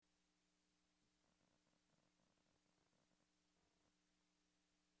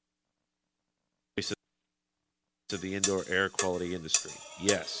to the indoor air quality industry.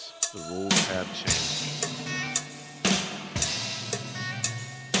 Yes, the rules have changed.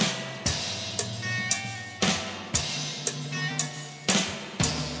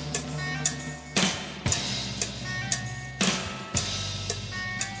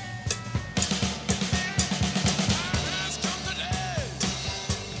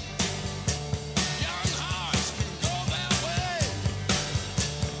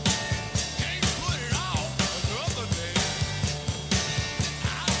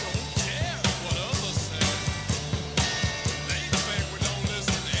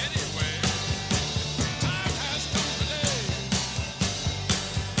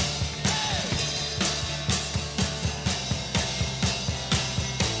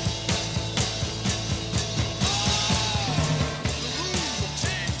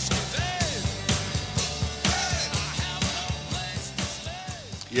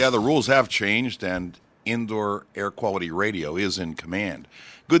 Yeah, the rules have changed, and Indoor Air Quality Radio is in command.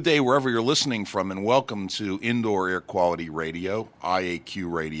 Good day wherever you're listening from, and welcome to Indoor Air Quality Radio,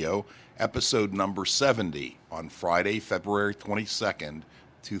 IAQ Radio, episode number 70 on Friday, February 22nd,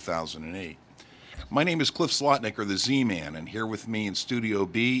 2008. My name is Cliff Zlotnick, the Z-Man, and here with me in Studio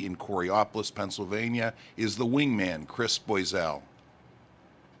B in Coraopolis, Pennsylvania, is the wingman, Chris Boisel.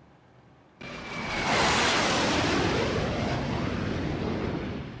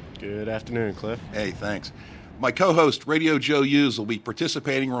 Good afternoon, Cliff. Hey, thanks. My co-host, Radio Joe Hughes, will be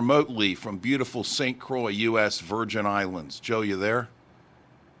participating remotely from beautiful St. Croix, U.S. Virgin Islands. Joe, you there?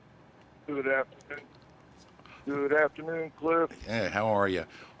 Good afternoon. Good afternoon, Cliff. Hey, how are you?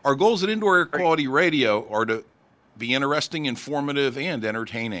 Our goals at Indoor Air Quality Radio are to be interesting, informative, and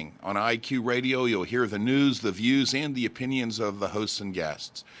entertaining. On IQ Radio, you'll hear the news, the views, and the opinions of the hosts and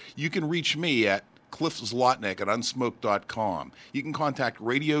guests. You can reach me at Cliff Zlotnick at unsmoke.com. You can contact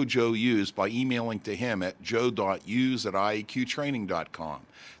Radio Joe Hughes by emailing to him at joe.hughes@iaqtraining.com.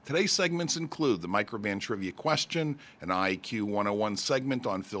 Today's segments include the Microban Trivia Question, an IAQ 101 segment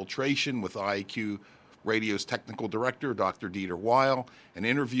on filtration with IAQ Radio's technical director, Dr. Dieter Weil, an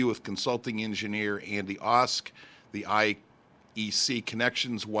interview with consulting engineer Andy Osk, the IEC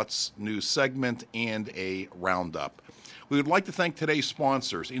Connections What's New segment, and a roundup. We would like to thank today's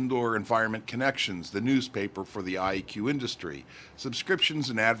sponsors, Indoor Environment Connections, the newspaper for the IEQ industry. Subscriptions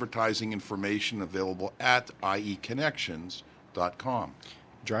and advertising information available at ieconnections.com.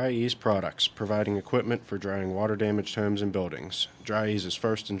 Dry-Ease Products, providing equipment for drying water-damaged homes and buildings. Dry-Ease is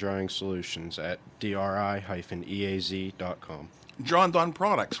first in drying solutions at dri-eaz.com. John Donne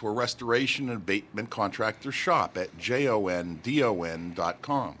Products, where restoration and abatement contractors shop at jondon.com.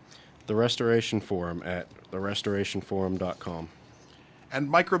 The Restoration Forum at therestorationforum.com. And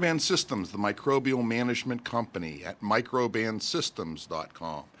Microban Systems, the microbial management company at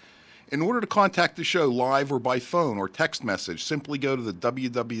microbansystems.com. In order to contact the show live or by phone or text message, simply go to the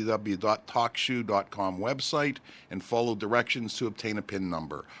www.talkshoe.com website and follow directions to obtain a PIN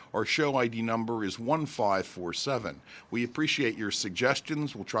number. Our show ID number is 1547. We appreciate your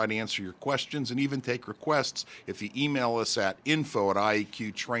suggestions. We'll try to answer your questions and even take requests if you email us at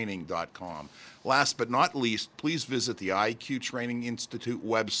info@iaqtraining.com. Last but not least, please visit the IAQ Training Institute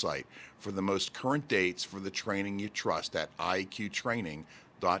website for the most current dates for the training you trust at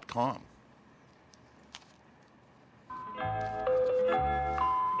iaqtraining.com.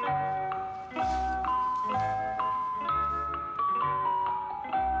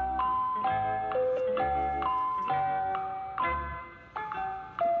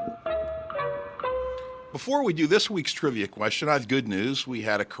 Before we do this week's trivia question, I have good news. We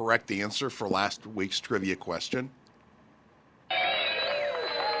had a correct answer for last week's trivia question.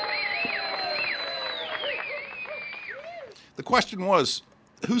 The question was,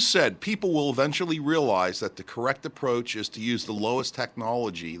 who said people will eventually realize that the correct approach is to use the lowest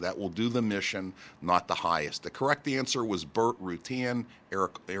technology that will do the mission, not the highest? The correct answer was Bert Rutan,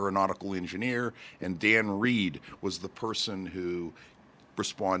 aeronautical engineer, and Dan Reed was the person who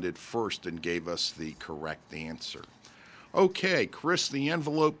responded first and gave us the correct answer. Okay, Chris, the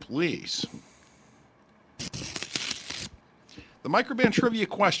envelope, please. The Microban Trivia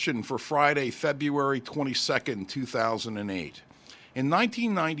question for Friday, February 22nd, 2008. In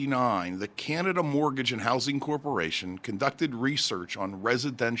 1999, the Canada Mortgage and Housing Corporation conducted research on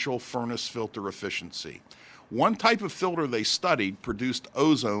residential furnace filter efficiency. One type of filter they studied produced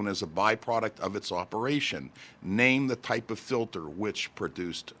ozone as a byproduct of its operation. Name the type of filter which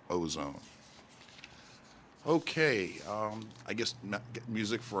produced ozone. Okay, I guess get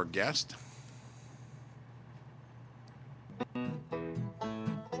music for a guest.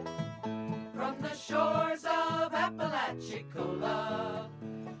 From the shores of Apalachicola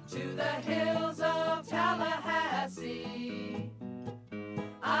to the hills of Tallahassee,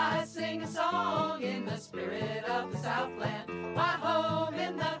 song in the spirit of the Southland, my home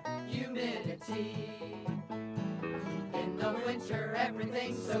in the humidity. In the winter,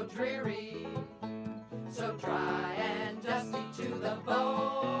 everything's so dreary, so dry and dusty to the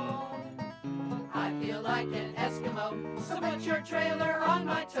bone. I feel like an Eskimo, so put your trailer on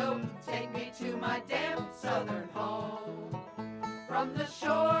my toe. Take me to my damn southern home. From the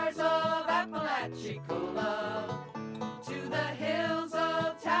shores of Apalachicola to the hills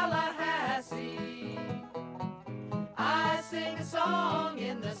of Tallahassee, I sing a song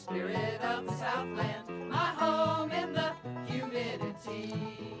in the spirit of the Southland, my home in the humidity.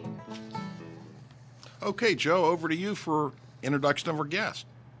 Okay, Joe, over to you for introduction of our guest.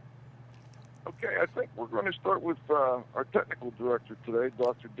 Okay, I think we're going to start with our technical director today,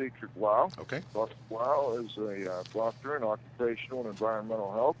 Dr. Dietrich Wow. Okay. Dr. Wow is a doctor in occupational and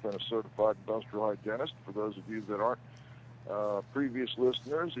environmental health and a certified industrial hygienist. For those of you that aren't previous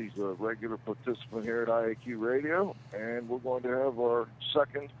listeners, he's a regular participant here at IAQ Radio, and we're going to have our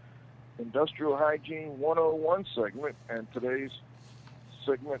second Industrial Hygiene 101 segment, and today's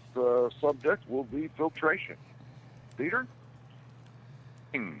segment subject will be filtration. Peter?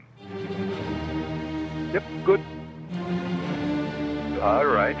 Yep, good. All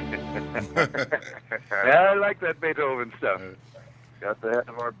right. I like that Beethoven stuff. Got to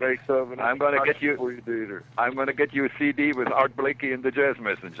have our Beethoven. I'm going to get you. For you, Dieter. I'm going to get you a CD with Art Blakey and the Jazz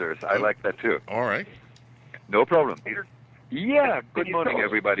Messengers. I like that too. All right. No problem. Peter? Yeah. Good you morning, tell us?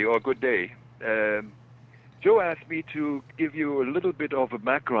 everybody, or good day. Joe asked me to give you a little bit of a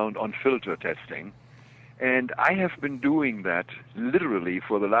background on filter testing, and I have been doing that literally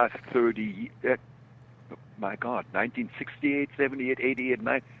for the last 30 years. My God, 1968, 78, 88,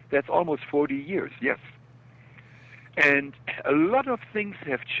 9, that's almost 40 years, yes. And a lot of things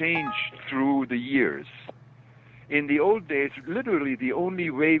have changed through the years. In the old days, literally the only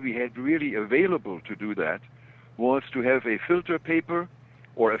way we had really available to do that was to have a filter paper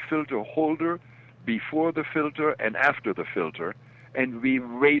or a filter holder before the filter and after the filter, and we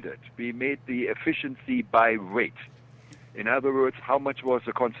rated. We made the efficiency by weight. In other words, how much was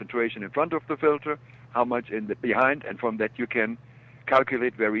the concentration in front of the filter, how much in the behind, and from that you can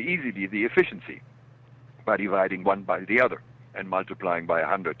calculate very easily the efficiency by dividing one by the other and multiplying by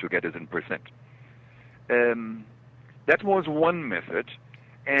 100 to get it in percent. That was one method,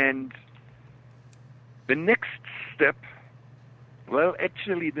 and the next step, well,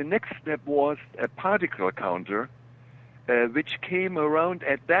 actually the next step was a particle counter, which came around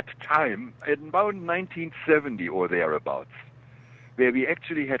at that time, at about 1970 or thereabouts, where we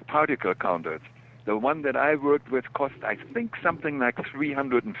actually had particle counters. The one that I worked with cost, I think, something like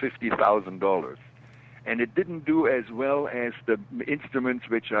 $350,000. And it didn't do as well as the instruments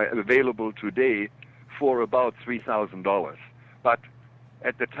which are available today for about $3,000. But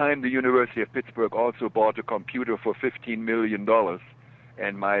at the time, the University of Pittsburgh also bought a computer for $15 million,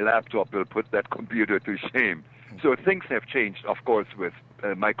 and my laptop will put that computer to shame. So things have changed, of course, with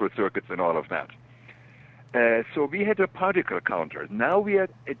microcircuits and all of that. So we had a particle counter. Now we are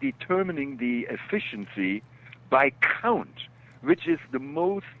determining the efficiency by count, which is the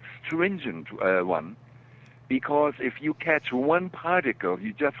most stringent one, because if you catch one particle,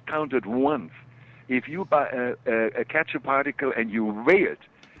 you just count it once. If you catch a particle and you weigh it,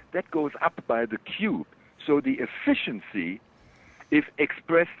 that goes up by the cube. So the efficiency, if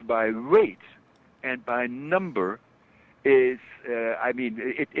expressed by weight and by number, is,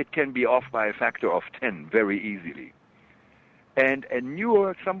 it can be off by a factor of 10 very easily. And a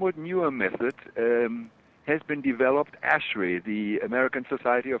newer, somewhat newer method has been developed. ASHRAE, the American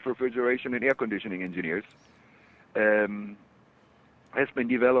Society of Refrigeration and Air Conditioning Engineers, has been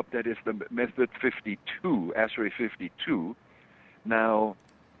developed. That is the method 52, ASHRAE 52. Now,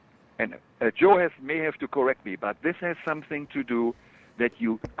 and Joe may have to correct me, but this has something to do that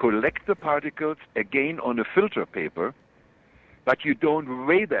you collect the particles again on a filter paper, but you don't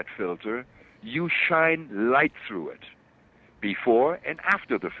weigh that filter, you shine light through it before and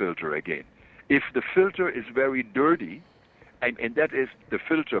after the filter again. If the filter is very dirty, and that is the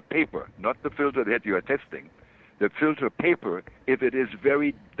filter paper, not the filter that you are testing, the filter paper, if it is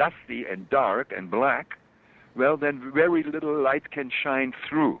very dusty and dark and black, well, then very little light can shine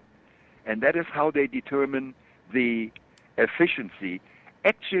through. And that is how they determine the efficiency.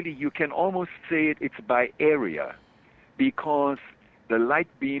 Actually, you can almost say it's by area, because the light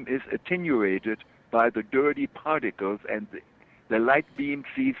beam is attenuated by the dirty particles, and the light beam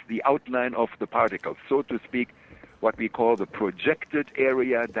sees the outline of the particles, so to speak, what we call the projected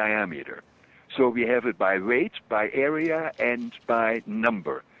area diameter. So we have it by weight, by area, and by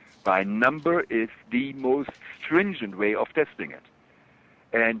number. By number is the most stringent way of testing it.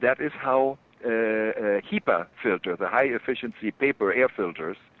 And that is how HEPA filters, the high-efficiency paper air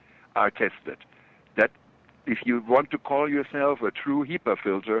filters, are tested. That if you want to call yourself a true HEPA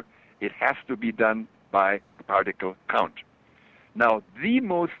filter, it has to be done by particle count. Now, the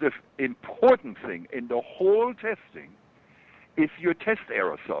most important thing in the whole testing is your test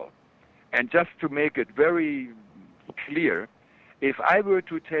aerosol. And just to make it very clear, if I were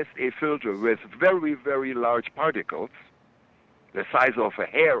to test a filter with very, very large particles, the size of a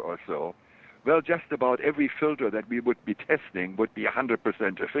hair or so, well, just about every filter that we would be testing would be 100%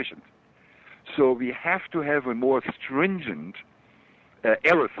 efficient. So we have to have a more stringent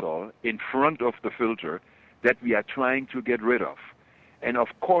aerosol in front of the filter that we are trying to get rid of. And of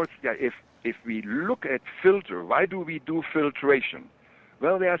course, if we look at filter, why do we do filtration?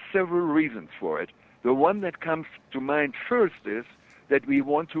 Well, there are several reasons for it. The one that comes to mind first is that we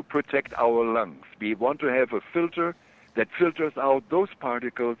want to protect our lungs. We want to have a filter that filters out those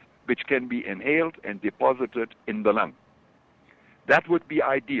particles which can be inhaled and deposited in the lung. That would be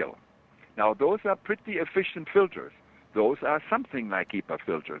ideal. Now, those are pretty efficient filters. Those are something like HEPA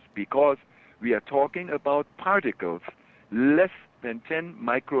filters because we are talking about particles less than 10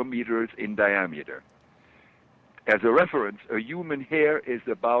 micrometers in diameter. As a reference, a human hair is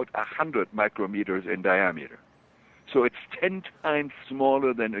about 100 micrometers in diameter. So it's 10 times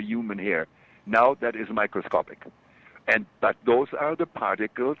smaller than a human hair. Now that is microscopic. But those are the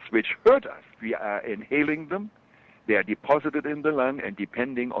particles which hurt us. We are inhaling them. They are deposited in the lung, and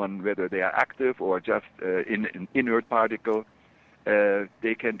depending on whether they are active or just an inert particle,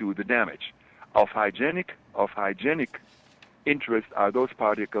 they can do the damage. Of hygienic interest are those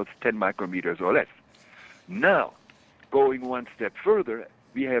particles 10 micrometers or less. Now, going one step further,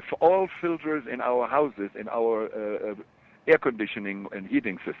 we have all filters in our houses, in our air conditioning and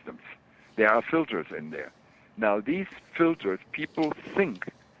heating systems. There are filters in there. Now, these filters, people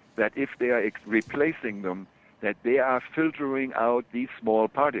think that if they are replacing them, that they are filtering out these small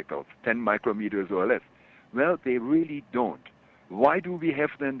particles, 10 micrometers or less. Well, they really don't. Why do we have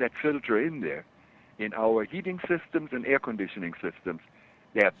then that filter in there? In our heating systems and air conditioning systems,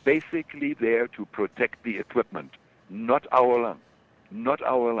 they are basically there to protect the equipment, not our lung, not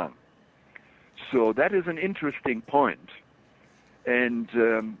our lung. So that is an interesting point. And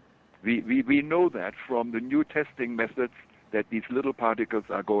we know that from the new testing methods that these little particles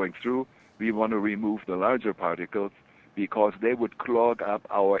are going through. We want to remove the larger particles because they would clog up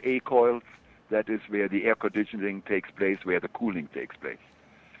our A coils. That is where the air conditioning takes place, where the cooling takes place.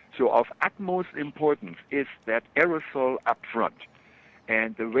 So of utmost importance is that aerosol up front.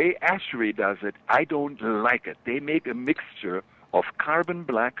 And the way ASHRAE does it, I don't like it. They make a mixture of carbon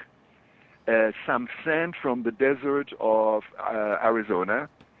black, some sand from the desert of Arizona,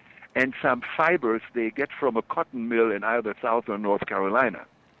 and some fibers they get from a cotton mill in either South or North Carolina.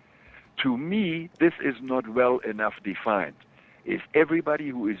 To me, this is not well enough defined. Is everybody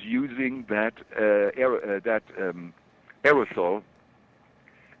who is using that aerosol,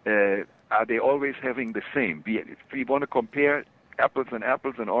 are they always having the same? If we want to compare apples and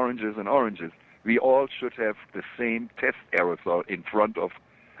apples and oranges, we all should have the same test aerosol in front of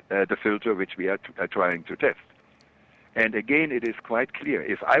the filter which we are trying to test. And again, it is quite clear.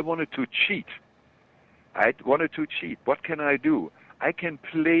 If I wanted to cheat, what can I do? I can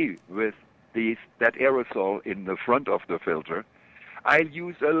play with that aerosol in the front of the filter. I'll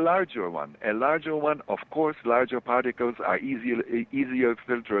use a larger one. Of course, larger particles are easier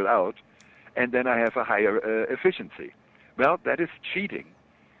filtered out, and then I have a higher efficiency. Well, that is cheating,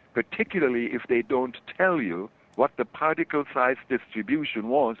 particularly if they don't tell you what the particle size distribution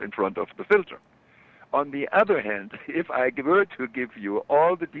was in front of the filter. On the other hand, if I were to give you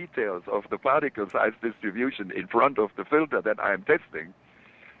all the details of the particle size distribution in front of the filter that I'm testing,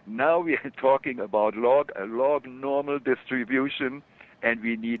 now we are talking about a log normal distribution, and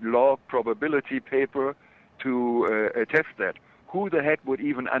we need log probability paper to test that. Who the heck would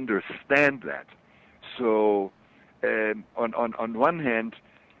even understand that? So on one hand,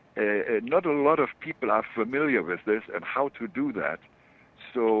 not a lot of people are familiar with this and how to do that.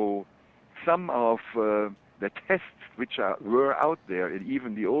 So some of the tests which were out there, and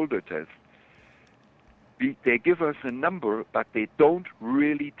even the older tests, they give us a number, but they don't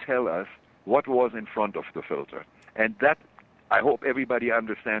really tell us what was in front of the filter. And that, I hope everybody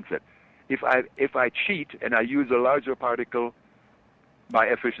understands it. If I cheat and I use a larger particle, my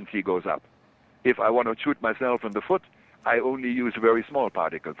efficiency goes up. If I want to shoot myself in the foot, I only use very small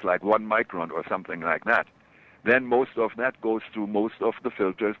particles, like 1 micron or something like that. Then most of that goes through most of the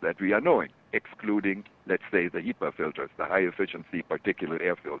filters that we are knowing, excluding, let's say, the HEPA filters, the high-efficiency particulate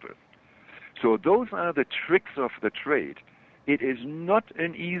air filters. So those are the tricks of the trade. It is not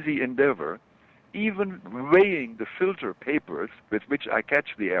an easy endeavor. Even weighing the filter papers with which I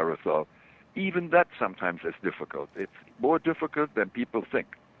catch the aerosol, even that sometimes is difficult. It's more difficult than people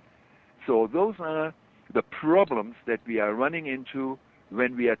think. So those are the problems that we are running into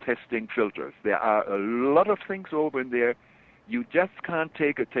when we are testing filters. There are a lot of things over in there. You just can't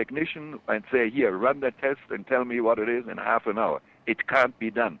take a technician and say, here, run that test and tell me what it is in half an hour. It can't be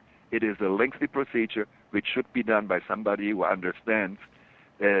done. It is a lengthy procedure which should be done by somebody who understands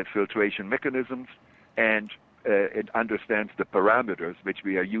filtration mechanisms and it understands the parameters which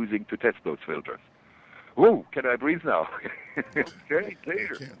we are using to test those filters. Whoa, can I breathe now? Okay,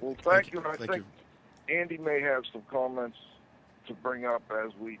 Peter. Well, thank you. I think Andy may have some comments to bring up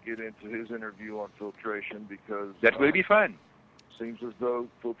as we get into his interview on filtration, because that will be fine. Seems as though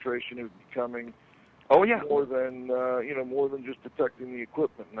filtration is becoming more than more than just protecting the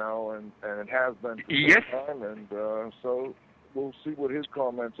equipment now, and it has been for some time. And so we'll see what his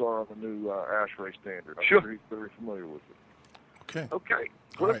comments are on the new ASHRAE standard. I'm sure he's very familiar with it. Okay.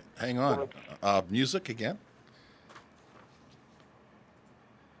 All right, hang on. Music again.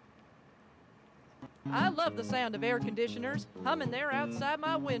 I love the sound of air conditioners humming there outside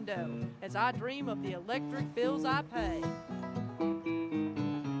my window as I dream of the electric bills I pay.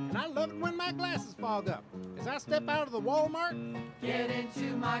 And I love it when my glasses fog up as I step out of the Walmart. Get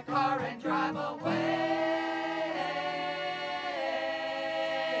into my car and drive away.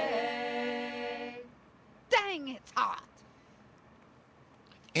 Dang, it's hot.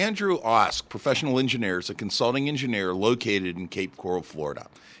 Andrew Osk, professional engineer, is a consulting engineer located in Cape Coral, Florida.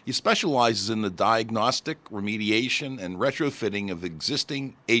 He specializes in the diagnostic, remediation, and retrofitting of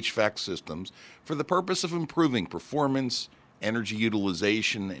existing HVAC systems for the purpose of improving performance, energy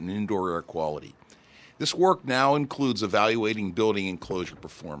utilization, and indoor air quality. This work now includes evaluating building enclosure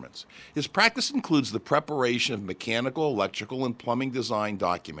performance. His practice includes the preparation of mechanical, electrical, and plumbing design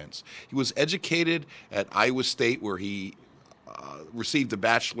documents. He was educated at Iowa State, where he received a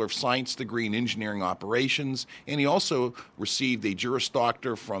Bachelor of Science degree in Engineering Operations, and he also received a Juris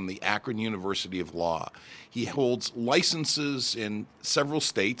Doctor from the Akron University of Law. He holds licenses in several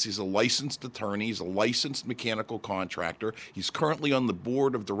states. He's a licensed attorney. He's a licensed mechanical contractor. He's currently on the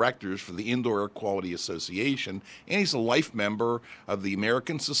board of directors for the Indoor Air Quality Association, and he's a life member of the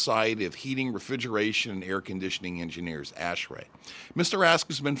American Society of Heating, Refrigeration, and Air Conditioning Engineers, ASHRAE. Mr. Ask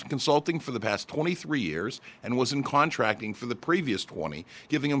has been consulting for the past 23 years and was in contracting for the previous 20,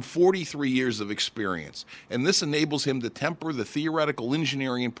 giving him 43 years of experience. And this enables him to temper the theoretical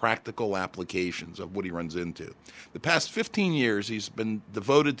engineering and practical applications of what he runs into. The past 15 years, he's been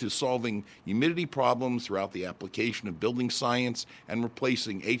devoted to solving humidity problems throughout the application of building science and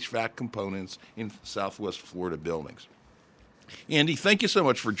replacing HVAC components in Southwest Florida buildings. Andy, thank you so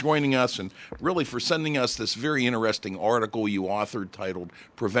much for joining us and really for sending us this very interesting article you authored titled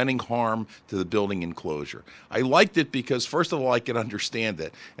Preventing Harm to the Building Enclosure. I liked it because, first of all, I could understand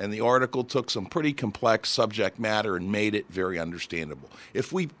it, and the article took some pretty complex subject matter and made it very understandable.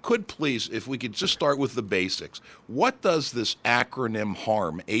 If we could just start with the basics. What does this acronym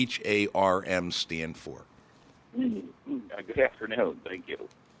HARM, H-A-R-M, stand for? Good afternoon. Thank you.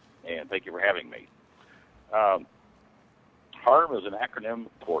 And thank you for having me. HARM is an acronym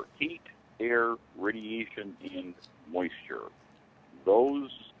for heat, air, radiation, and moisture. Those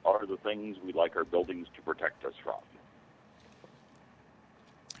are the things we like our buildings to protect us from.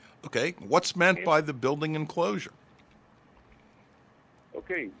 Okay, what's meant by the building enclosure?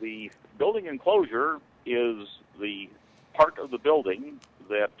 Okay, the building enclosure is the part of the building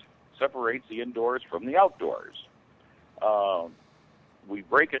that separates the indoors from the outdoors. We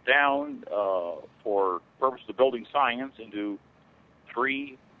break it down for purpose of building science into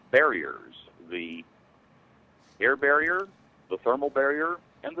 3 barriers: the air barrier, the thermal barrier,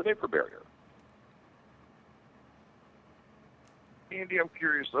 and the vapor barrier. Andy, I'm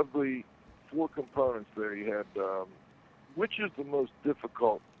curious, of the 4 components there you had, which is the most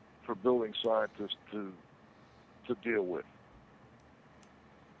difficult for building scientists to deal with?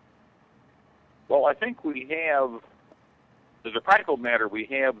 Well, I think we have, as a practical matter, we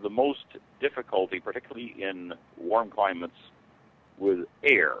have the most difficulty, particularly in warm climates, with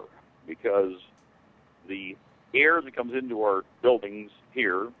air, because the air that comes into our buildings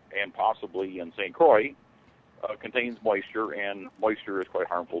here and possibly in St. Croix contains moisture, and moisture is quite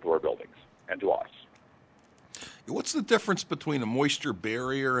harmful to our buildings and to us. What's the difference between a moisture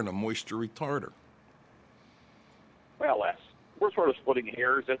barrier and a moisture retarder? Well, we're sort of splitting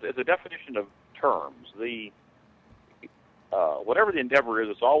hairs. It's a definition of terms. Whatever the endeavor is,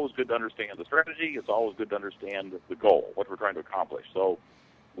 it's always good to understand the strategy. It's always good to understand the goal, what we're trying to accomplish. So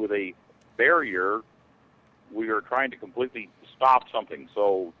with a barrier, we are trying to completely stop something.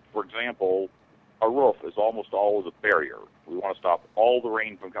 So, for example, a roof is almost always a barrier. We want to stop all the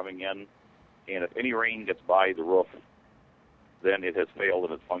rain from coming in, and if any rain gets by the roof, then it has failed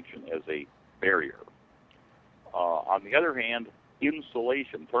in its function as a barrier. On the other hand,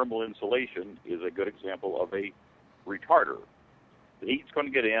 insulation, thermal insulation, is a good example of a retarder. The heat's going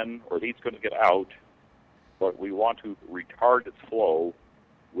to get in or the heat's going to get out, but we want to retard its flow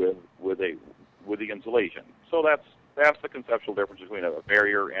with the insulation. So that's the conceptual difference between a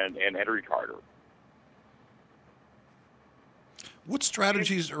barrier and a retarder. What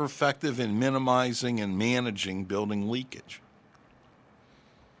strategies are effective in minimizing and managing building leakage?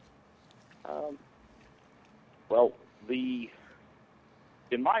 Well,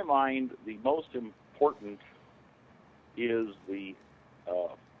 in my mind, the most important is the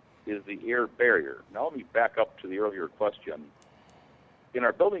air barrier. Now, let me back up to the earlier question. In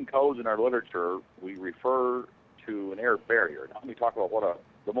our building codes and our literature, we refer to an air barrier. Now, let me talk about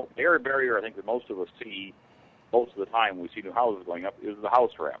the air barrier I think that most of us see most of the time when we see new houses going up is the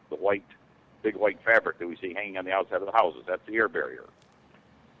house wrap, the big white fabric that we see hanging on the outside of the houses. That's the air barrier.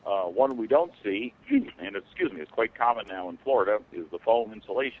 One we don't see, and it's quite common now in Florida, is the foam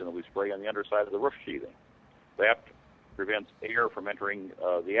insulation that we spray on the underside of the roof sheathing. That prevents air from entering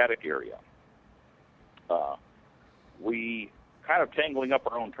the attic area. We kind of tangling up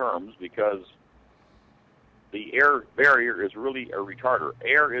our own terms because the air barrier is really a retarder.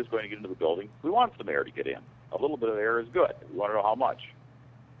 Air is going to get into the building. We want some air to get in. A little bit of air is good. We want to know how much.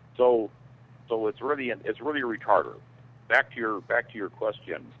 So it's really a retarder. Back to your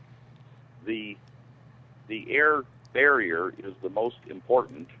question. The air barrier is the most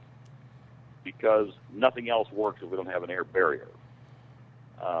important because nothing else works if we don't have an air barrier.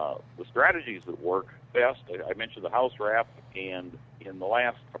 The strategies that work best, I mentioned the house wrap, and in the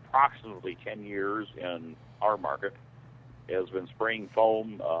last approximately 10 years in our market has been spraying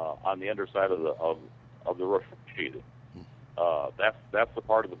foam on the underside of the roof sheathing. That's the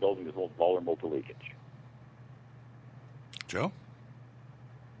part of the building that's most vulnerable to leakage. Joe?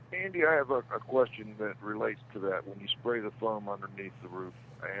 Andy, I have a question that relates to that when you spray the foam underneath the roof.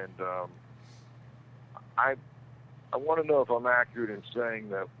 And I want to know if I'm accurate in saying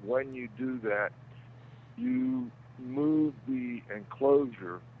that when you do that, you move the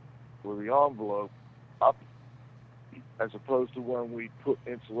enclosure or the envelope up as opposed to when we put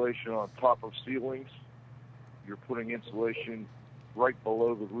insulation on top of ceilings. You're putting insulation right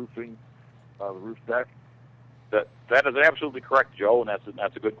below the roofing, the roof deck. That is absolutely correct, Joe, and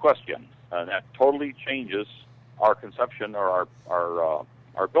that's a good question. And that totally changes our conception or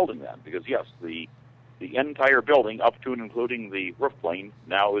our building then, because yes, the entire building up to and including the roof plane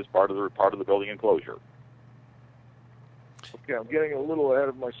now is part of the building enclosure. Okay, I'm getting a little ahead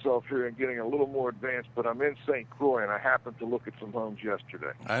of myself here and getting a little more advanced, but I'm in St. Croix and I happened to look at some homes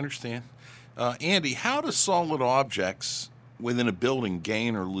yesterday. I understand. Andy, how do solid objects within a building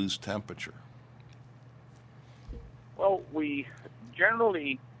gain or lose temperature? Well, we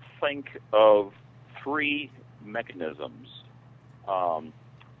generally think of three mechanisms: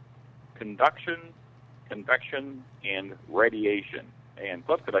 conduction, convection, and radiation. And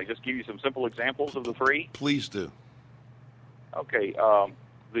Cliff, could I just give you some simple examples of the three? Please do. Okay. I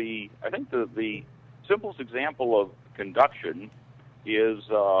think the simplest example of conduction is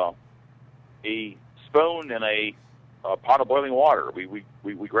a spoon in a pot of boiling water. We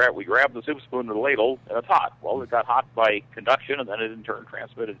grab the soup spoon or the ladle, and it's hot. Well, it got hot by conduction, and then it in turn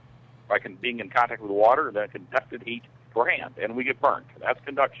transmitted by being in contact with the water, and then conducted heat to our hand, and we get burnt. That's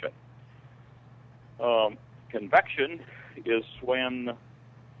conduction. Convection is when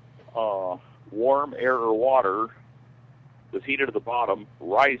warm air or water that's heated at the bottom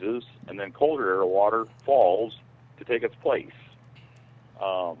rises, and then colder air or water falls to take its place.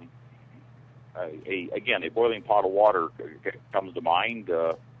 Again, a boiling pot of water comes to mind.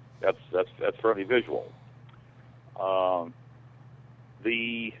 That's fairly visual.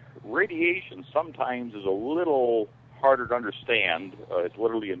 The radiation sometimes is a little harder to understand. It's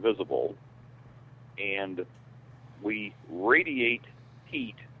literally invisible, and we radiate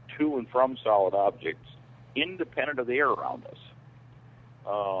heat to and from solid objects independent of the air around us.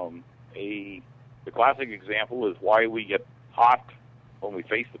 The classic example is why we get hot when we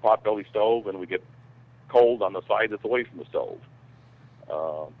face the potbelly stove and we get cold on the side that's away from the stove.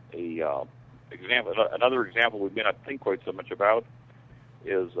 Another example we may not think quite so much about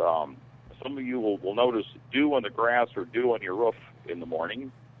is some of you will notice dew on the grass or dew on your roof in the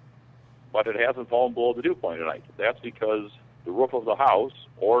morning, but it hasn't fallen below the dew point at night. That's because the roof of the house,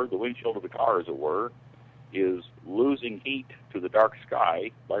 or the windshield of the car, as it were, is losing heat to the dark sky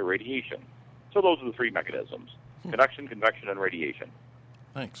by radiation. So those are the three mechanisms: conduction, convection, and radiation.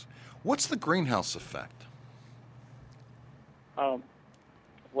 Thanks. What's the greenhouse effect?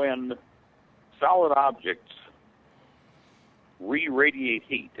 When solid objects re-radiate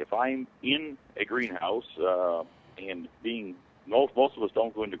heat, if I'm in a greenhouse, and most of us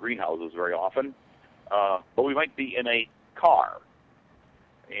don't go into greenhouses very often, but we might be in a car,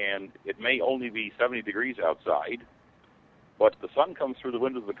 and it may only be 70 degrees outside, but the sun comes through the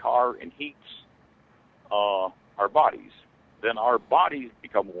windows of the car and heats our bodies. Then our bodies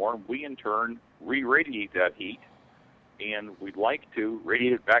become warm. We, in turn, re-radiate that heat, and we'd like to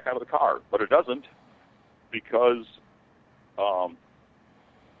radiate it back out of the car. But it doesn't, because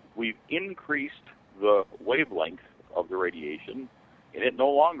we've increased the wavelength of the radiation, and it no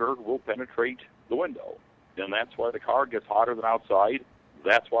longer will penetrate the window. And that's why the car gets hotter than outside.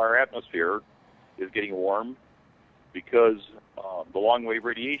 That's why our atmosphere is getting warm, because the long-wave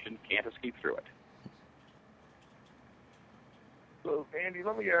radiation can't escape through it. So, Andy,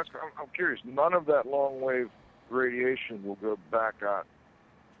 let me ask, I'm curious, none of that long-wave radiation will go back out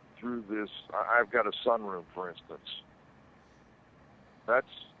through this. I've got a sunroom, for instance. That's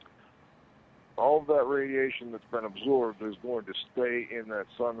all of that radiation that's been absorbed is going to stay in that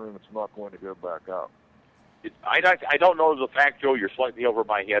sunroom. It's not going to go back out. I don't know the fact, Joe. You're slightly over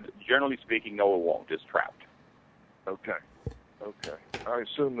my head. Generally speaking, no, it won't. It's trapped. Okay. I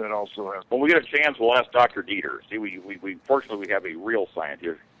assume that also has. When we get a chance, we'll ask Dr. Dieter. See, we fortunately we have a real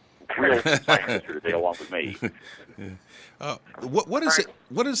scientist here today, along with me. What is it?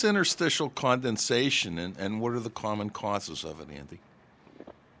 What is interstitial condensation, and what are the common causes of it, Andy?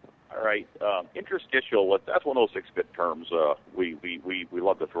 All right, interstitial. That's one of those 6-bit terms we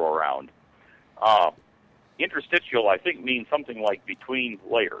love to throw around. Interstitial, I think, means something like between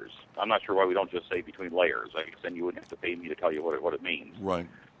layers. I'm not sure why we don't just say between layers. I guess then you wouldn't have to pay me to tell you what it means. Right.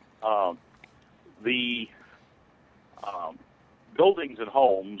 The buildings and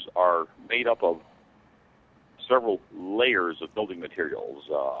homes are made up of several layers of building materials.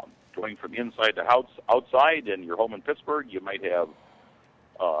 Going from inside to outside, in your home in Pittsburgh, you might have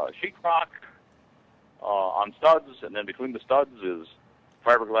sheetrock on studs, and then between the studs is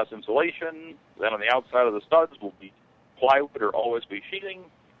fiberglass insulation. Then on the outside of the studs will be plywood or OSB sheeting,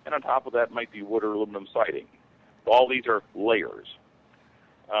 and on top of that might be wood or aluminum siding. All these are layers.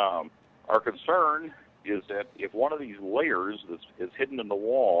 Our concern is that if one of these layers is hidden in the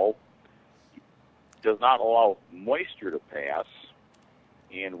wall does not allow moisture to pass,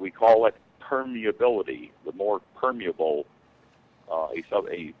 and we call it permeability. The more permeable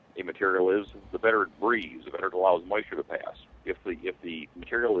a material is, the better it breathes, the better it allows moisture to pass. If the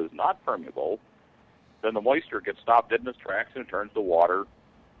material is not permeable, then the moisture gets stopped dead in its tracks and it turns to water,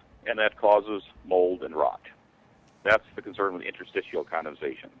 and that causes mold and rot. That's the concern with interstitial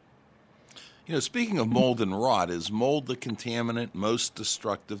condensation. You know, speaking of mold and rot, is mold the contaminant most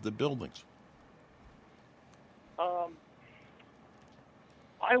destructive to buildings?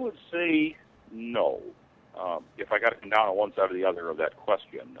 I would say no. If I got to come down on one side or the other of that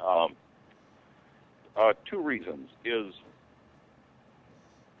question. 2 reasons is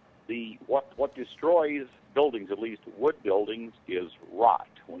what destroys buildings, at least wood buildings, is rot.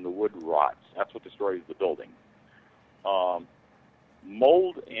 When the wood rots, that's what destroys the building.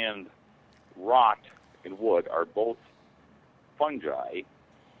 Mold and rot in wood are both fungi,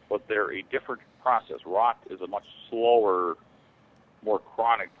 but they're a different process. Rot is a much slower, more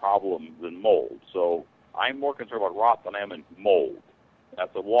chronic problem than mold. So I'm more concerned about rot than I am in mold.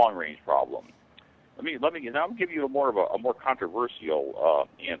 That's a long-range problem. Let me now give you a more controversial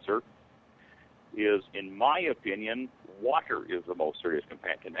answer. Is, in my opinion, water is the most serious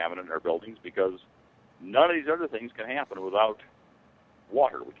contaminant in our buildings, because none of these other things can happen without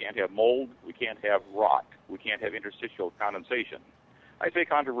water. We can't have mold. We can't have rot. We can't have interstitial condensation. I say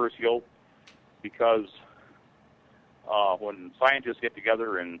controversial because when scientists get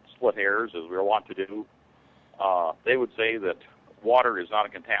together and split hairs, as we're wont to do, they would say that water is not a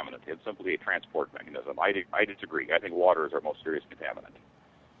contaminant. It's simply a transport mechanism. I disagree. I think water is our most serious contaminant.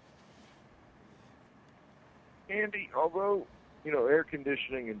 Andy, although, air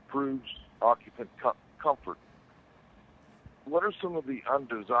conditioning improves occupant comfort, what are some of the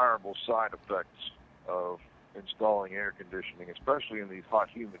undesirable side effects of installing air conditioning, especially in these hot,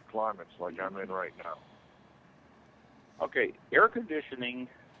 humid climates like I'm in right now? Okay, air conditioning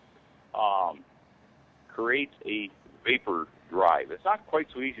creates a vapor drive. It's not quite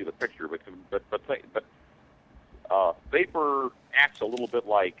so easy to picture, but vapor acts a little bit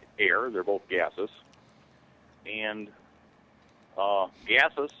like air. They're both gases, and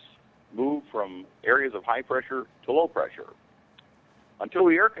gases move from areas of high pressure to low pressure. Until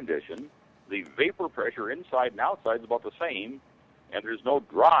we air condition, the vapor pressure inside and outside is about the same, and there's no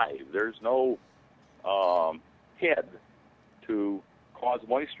drive, there's no head to cause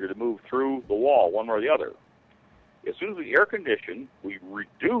moisture to move through the wall one way or the other. As soon as we air condition, we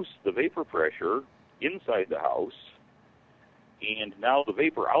reduce the vapor pressure inside the house, and now the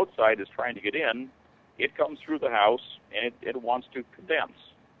vapor outside is trying to get in. It comes through the house, and it wants to condense.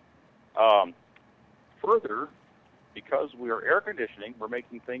 Further, because we are air conditioning, we're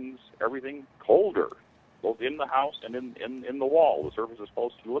making everything colder, both in the house and in the wall, the surface is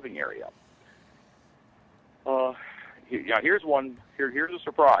close to the living area. Here's a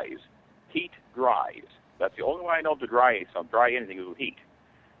surprise. Heat dries. That's the only way I know to dry anything is with heat.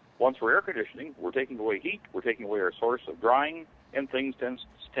 Once we're air conditioning, we're taking away heat, we're taking away our source of drying, and things tend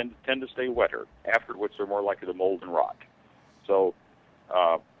to stay wetter, after which they're more likely to mold and rot. So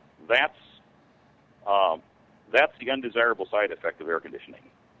that's the undesirable side effect of air conditioning.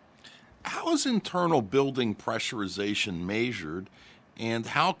 How is internal building pressurization measured, and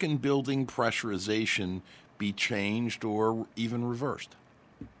how can building pressurization be changed or even reversed?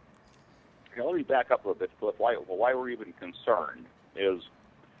 Okay, let me back up a bit, Cliff. Why we're even concerned is,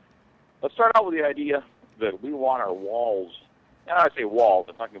 let's start out with the idea that we want our walls, and I say walls,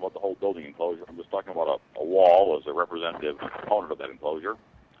 I'm talking about the whole building enclosure. I'm just talking about a wall as a representative component of that enclosure.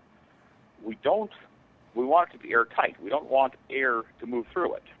 We want it to be airtight. We don't want air to move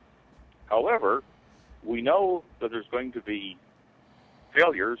through it. However, we know that there's going to be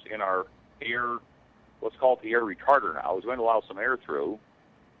failures in our air, let's call it the air retarder now. It's going to allow some air through.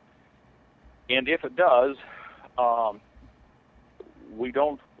 And if it does, we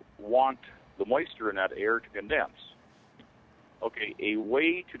don't want the moisture in that air to condense. Okay, a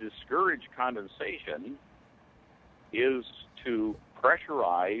way to discourage condensation is to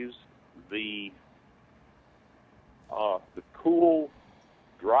pressurize the cool,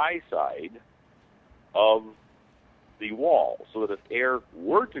 dry side of the wall, so that if air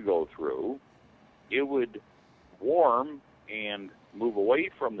were to go through, it would warm and move away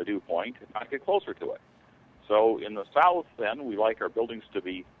from the dew point and not get closer to it. So in the south, then, we like our buildings to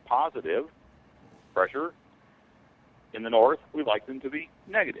be positive pressure. In the north, we like them to be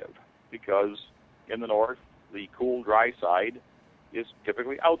negative, because in the north, the cool, dry side is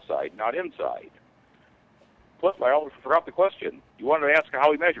typically outside, not inside. Cliff, I almost forgot the question. You wanted to ask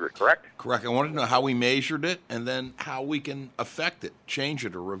how we measure it, correct? Correct. I wanted to know how we measured it, and then how we can affect it, change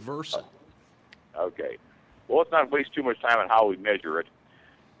it, or reverse it. Okay. Well, let's not waste too much time on how we measure it.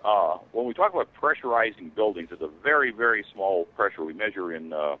 When we talk about pressurizing buildings, it's a very, very small pressure. We measure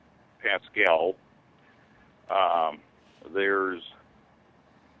in Pascal. There's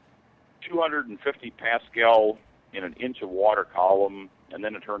 250 Pascal in an inch of water column, and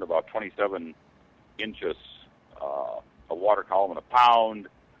then in turn about 27 inches of water column in a pound.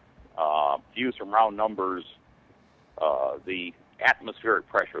 To use some round numbers, the atmospheric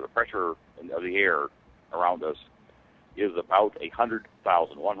pressure, the pressure of the air around us, is about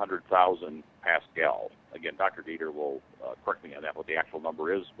 100,000 Pascal. Again, Dr. Dieter will correct me on that, what the actual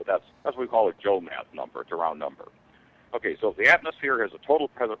number is, but that's what we call a Joe math number. It's a round number. Okay, so if the atmosphere has a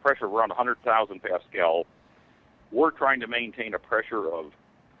pressure of around 100,000 Pascal, we're trying to maintain a pressure of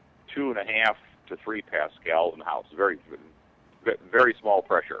 2.5 to 3 Pascal in the house. Very, very small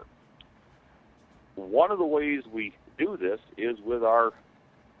pressure. One of the ways we do this is with our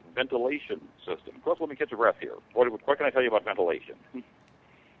ventilation system. Of course, let me catch a breath here. What can I tell you about ventilation?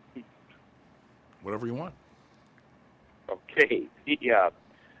 Whatever you want. Okay. Yeah.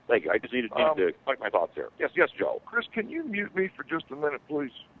 Thank you. I just needed to collect my thoughts there. Yes, Joe. Chris, can you mute me for just a minute,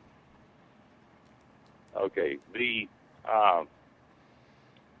 please? Okay. We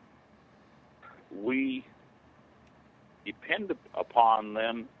depend upon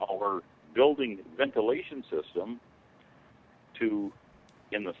then our building ventilation system to,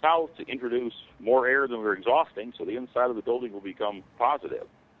 in the south, to introduce more air than we're exhausting, so the inside of the building will become positive.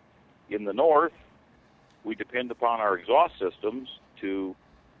 In the north, we depend upon our exhaust systems to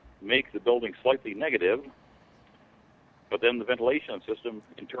make the building slightly negative, but then the ventilation system,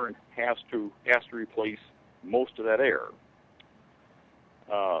 in turn, has to replace most of that air.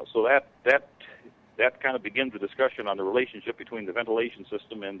 So that kind of begins the discussion on the relationship between the ventilation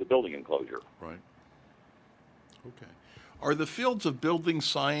system and the building enclosure. Right. Okay. Are the fields of building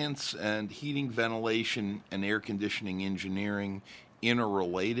science and heating, ventilation, and air conditioning engineering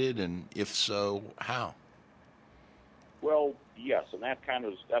interrelated, and if so, how? Well, yes, and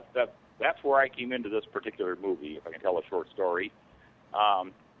that's where I came into this particular movie, if I can tell a short story.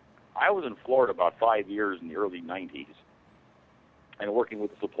 I was in Florida about 5 years in the early 90s, and working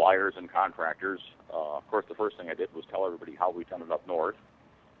with the suppliers and contractors. Of course, the first thing I did was tell everybody how we'd done it up north.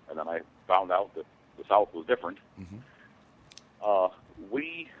 and then I found out that the South was different.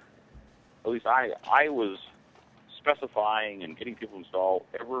 At least I was specifying and getting people to install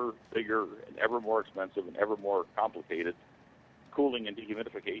ever bigger and ever more expensive and ever more complicated cooling and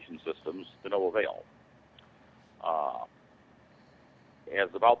dehumidification systems to no avail. As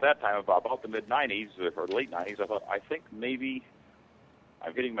about that time, about the mid-'90s or late '90s, I thought, I think maybe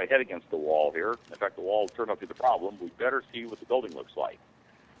I'm hitting my head against the wall here. In fact, the wall turned out to be the problem. We better see what the building looks like.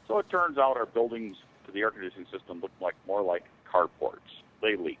 So it turns out our buildings to the air conditioning system looked more like carports.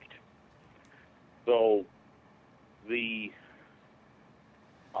 They leaked. So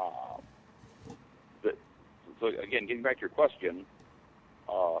so again, getting back to your question,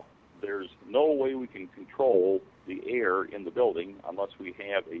 there's no way we can control the air in the building unless we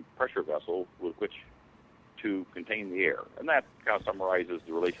have a pressure vessel with which to contain the air. And that kind of summarizes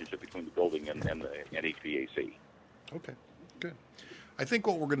the relationship between the building and HVAC. Okay, good. I think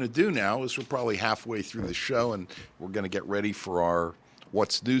what we're going to do now is we're probably halfway through the show, and we're going to get ready for our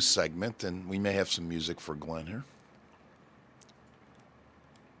What's New segment, and we may have some music for Glenn here.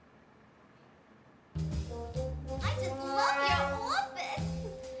 I just love your office.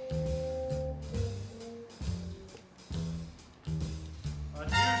 A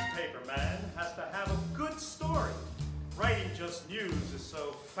newspaper man has to have a good story. Writing just news is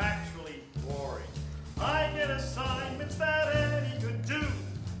so factually boring. I get assignments that any could do.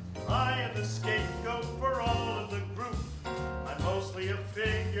 I am the scapegoat for all of the group. I'm mostly a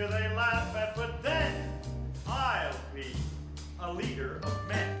figure they laugh at, but then I'll be a leader of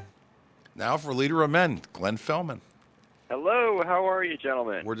men. Now for Leader of Men, Glenn Fellman. Hello, how are you,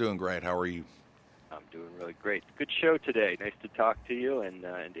 gentlemen? We're doing great. How are you? I'm doing really great. Good show today. Nice to talk to you and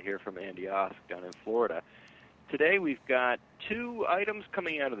to hear from Andy Osk down in Florida. Today we've got two items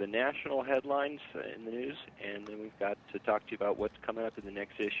coming out of the national headlines in the news, and then we've got to talk to you about what's coming up in the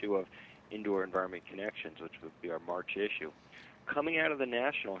next issue of Indoor Environment Connections, which would be our March issue. Coming out of the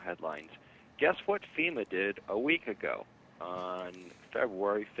national headlines, guess what FEMA did a week ago on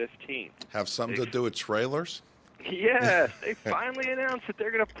February 15th? Have something to do with trailers? Yes, they finally announced that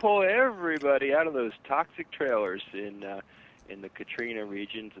they're going to pull everybody out of those toxic trailers in the Katrina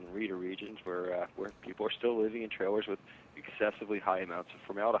regions and Rita regions where people are still living in trailers with excessively high amounts of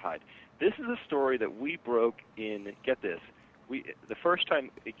formaldehyde. This is a story that we broke in, get this, the first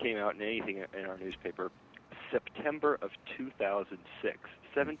time it came out in anything in our newspaper, September of 2006,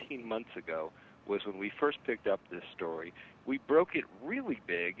 17 months ago, was when we first picked up this story. We broke it really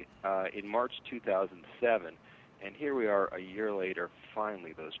big in March 2007, and here we are a year later.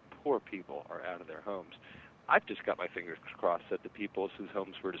 Finally, those poor people are out of their homes. I've just got my fingers crossed that the people whose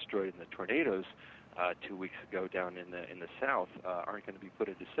homes were destroyed in the tornadoes 2 weeks ago down in the south aren't going to be put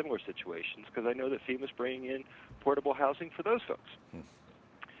into similar situations, because I know that FEMA's bringing in portable housing for those folks.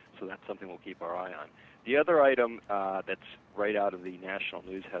 So that's something we'll keep our eye on. The other item that's right out of the national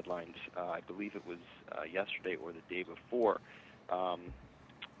news headlines, I believe it was yesterday or the day before,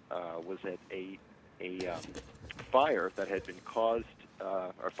 was that a fire that had been caused,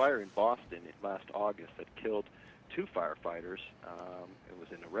 or fire in Boston last August that killed 2 firefighters. It was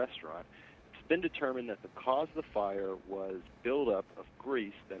in a restaurant. It's been determined that the cause of the fire was buildup of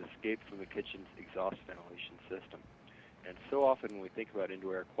grease that escaped from the kitchen's exhaust ventilation system. And so often when we think about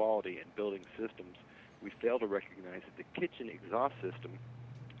indoor air quality and building systems, we fail to recognize that the kitchen exhaust system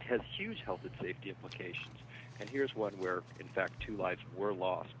has huge health and safety implications. And here's one where, in fact, 2 lives were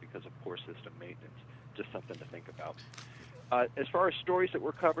lost because of poor system maintenance. Just something to think about. As far as stories that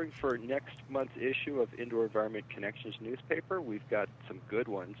we're covering for next month's issue of Indoor Environment Connections newspaper, we've got some good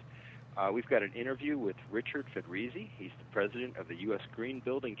ones. We've got an interview with Richard Fedrizzi. He's the president of the U.S. Green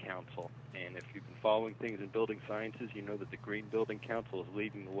Building Council. And if you've been following things in building sciences, you know that the Green Building Council is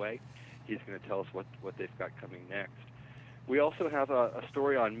leading the way. He's going to tell us what they've got coming next. We also have a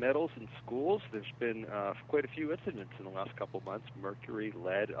story on metals in schools. There's been quite a few incidents in the last couple of months, mercury,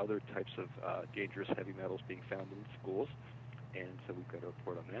 lead, other types of dangerous heavy metals being found in schools. And so we've got a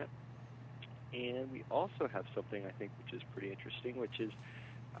report on that. And we also have something, I think, which is pretty interesting, which is,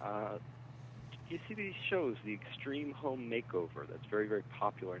 you see these shows, the Extreme Home Makeover, that's very, very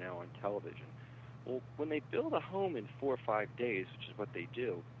popular now on television. Well, when they build a home in 4 or 5 days, which is what they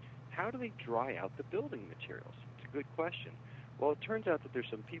do, how do they dry out the building materials? It's a good question. Well, it turns out that there's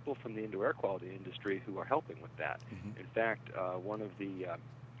some people from the indoor air quality industry who are helping with that. In fact, one of the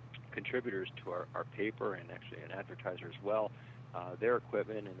contributors to our paper, and actually an advertiser as well, their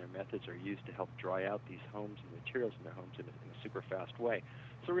equipment and their methods are used to help dry out these homes and materials in their homes in a super fast way.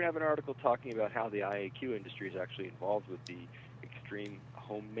 So we're going to have an article talking about how the IAQ industry is actually involved with the Extreme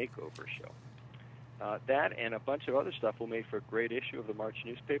Home Makeover show. That and a bunch of other stuff will make for a great issue of the March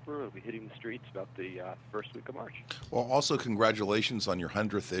newspaper. It'll be hitting the streets about the first week of March. Well, also congratulations on your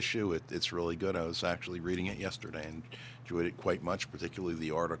 100th issue. It's really good. I was actually reading it yesterday and enjoyed it quite much, particularly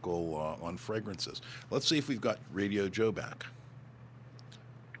the article on fragrances. Let's see if we've got Radio Joe back.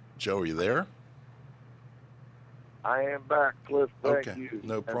 Joe, are you there? I am back, Cliff. Thank Okay, you.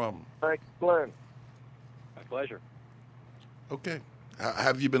 no problem. Thank you, Glenn. My pleasure. Okay.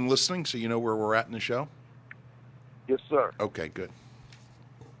 Have you been listening so you know where we're at in the show? Yes, sir. Okay, good.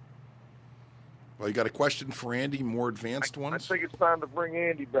 Well, you got a question for Andy, more advanced I ones? think it's time to bring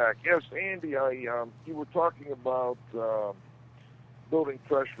Andy back. Yes, Andy, you were talking about building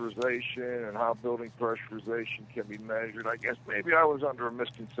pressurization and how building pressurization can be measured. I guess maybe I was under a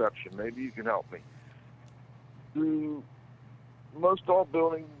misconception. Maybe you can help me. Do most all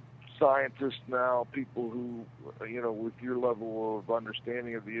building scientists now, people who, with your level of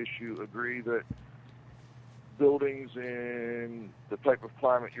understanding of the issue, agree that buildings in the type of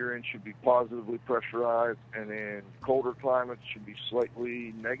climate you're in should be positively pressurized, and in colder climates should be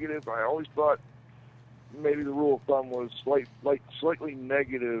slightly negative? I always thought maybe the rule of thumb was slightly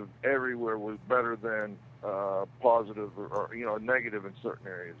negative everywhere was better than positive or negative in certain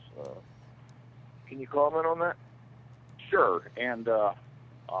areas. Can you comment on that? Sure, and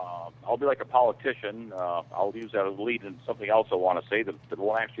I'll be like a politician. I'll use that as a lead in something else I want to say that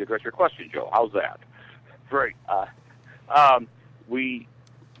will actually address your question, Joe. How's that? Great.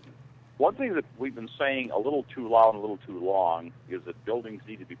 One thing that we've been saying a little too loud and a little too long is that buildings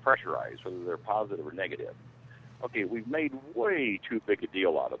need to be pressurized, whether they're positive or negative. Okay, we've made way too big a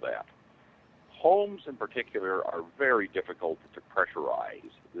deal out of that. Homes in particular are very difficult to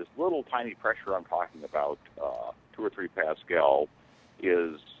pressurize. This little tiny pressure I'm talking about, 2 or 3 Pascal,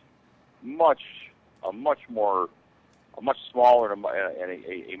 is a much smaller and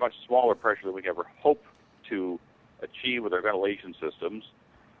a much smaller pressure than we ever hope to achieve with our ventilation systems,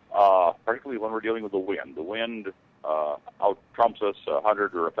 particularly when we're dealing with the wind. The wind out trumps us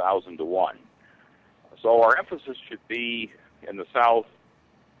 100 or 1,000 to 1. So our emphasis should be in the south,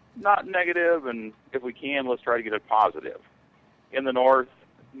 not negative, and if we can, let's try to get it positive. In the north,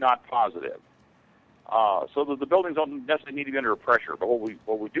 not positive. So that the buildings don't necessarily need to be under pressure. But I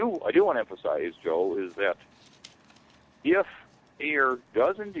do want to emphasize, Joe, is that if air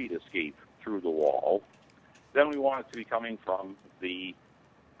does indeed escape through the wall, then we want it to be coming from the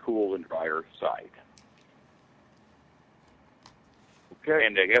cool and drier side. Okay.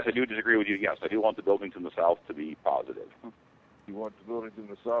 And I guess I do disagree with you. Yes, I do want the buildings in the south to be positive. You want the buildings in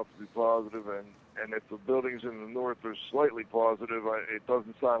the south to be positive, and if the buildings in the north are slightly positive, it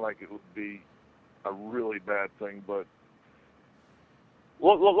doesn't sound like it would be a really bad thing. But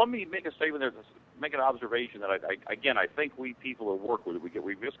well, let me make a statement there. Make an observation that I think we people who work with it,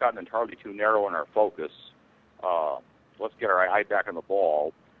 we've just gotten entirely too narrow in our focus. Let's get our eye back on the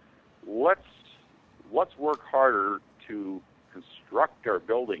ball. Let's work harder to construct our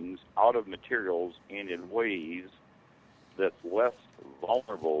buildings out of materials and in ways that's less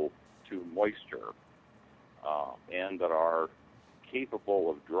vulnerable to moisture and that are capable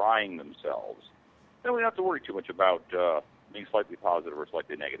of drying themselves. Then we don't have to worry too much about being slightly positive or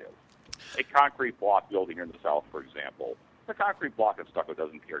slightly negative. A concrete block building here in the south, for example, the concrete block and stucco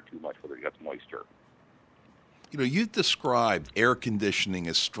doesn't care too much whether it gets moisture. You've described air conditioning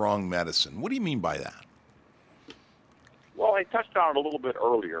as strong medicine. What do you mean by that? Well, I touched on it a little bit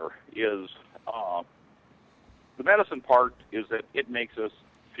earlier, is the medicine part is that it makes us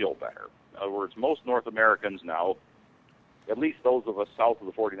feel better. In other words, most North Americans now, at least those of us south of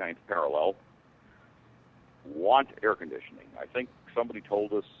the 49th parallel, want air conditioning. I think somebody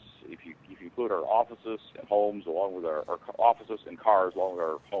told us if you include our offices and homes along with our offices and cars along with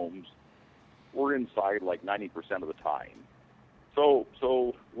our homes, we're inside like 90% of the time.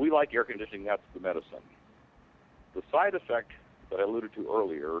 So we like air conditioning. That's the medicine. The side effect that I alluded to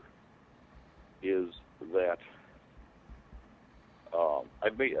earlier is that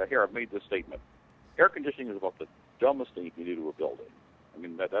I've made this statement. Air conditioning is about the dumbest thing you can do to a building. I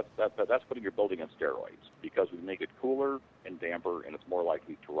mean, that's putting your building on steroids because we make it cooler and damper, and it's more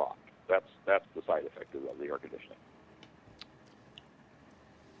likely to rot. That's the side effect of the air conditioning.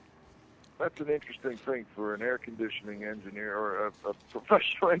 That's an interesting thing for an air conditioning engineer or a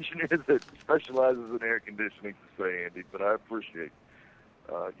professional engineer that specializes in air conditioning to say, Andy. But I appreciate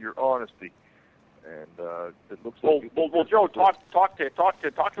your honesty, and it looks like. Well, Joe, talk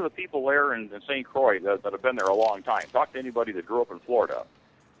to the people there in St. Croix that have been there a long time. Talk to anybody that grew up in Florida.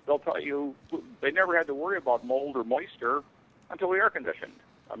 They'll tell you they never had to worry about mold or moisture until we air conditioned.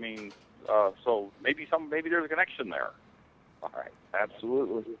 I mean, so maybe there's a connection there. All right,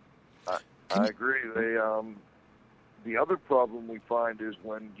 absolutely. I agree. The other problem we find is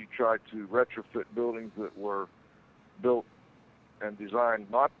when you try to retrofit buildings that were built and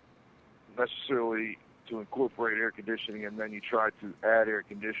designed not necessarily to incorporate air conditioning, and then you try to add air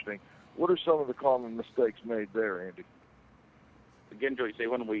conditioning. What are some of the common mistakes made there, Andy? Again, Joe, you say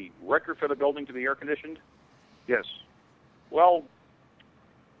when we retrofit a building to be air conditioned? Yes. Well,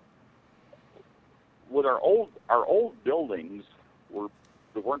 with our old buildings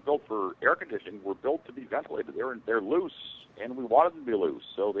that weren't built for air conditioning, were built to be ventilated. They're loose, and we wanted them to be loose,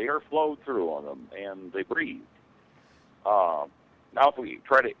 so the air flowed through on them, and they breathe. Now, if we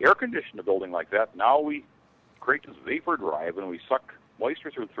try to air condition a building like that, now we create this vapor drive, and we suck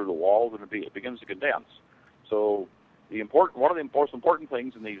moisture through the walls, and it begins to condense. So one of the most important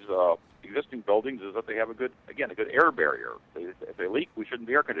things in these existing buildings is that they have a good air barrier. If they leak, we shouldn't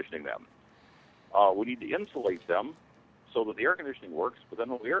be air conditioning them. We need to insulate them so that the air conditioning works. But then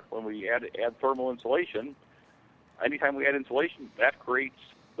when we add thermal insulation, anytime we add insulation, that creates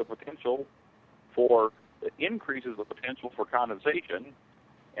the potential it increases the potential for condensation,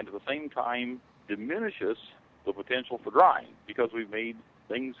 and at the same time diminishes the potential for drying because we've made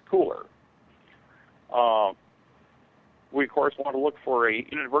things cooler. We, of course, want to look for an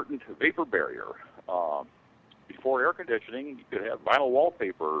inadvertent vapor barrier. Before air conditioning, you could have vinyl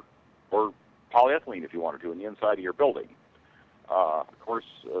wallpaper or polyethylene if you wanted to in the inside of your building. Of course,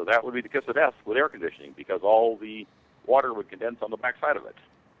 that would be the kiss of death with air conditioning because all the water would condense on the backside of it.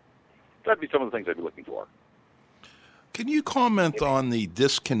 That'd be some of the things I'd be looking for. Can you comment on the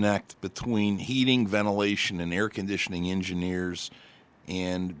disconnect between heating, ventilation, and air conditioning engineers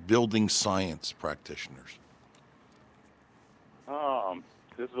and building science practitioners?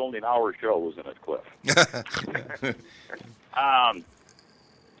 This is only an hour show, isn't it, Cliff?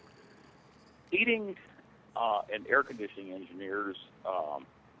 Heating and air conditioning engineers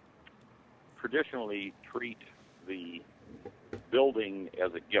traditionally treat the building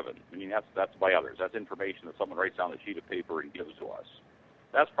as a given. I mean, that's by others. That's information that someone writes on a sheet of paper and gives to us.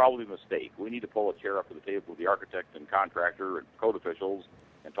 That's probably a mistake. We need to pull a chair up to the table with the architect and contractor and code officials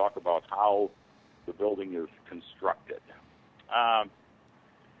and talk about how the building is constructed.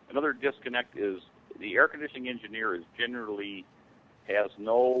 Another disconnect is the air conditioning engineer generally has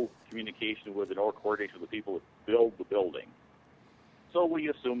no communication with or coordination with the people that build the building. So we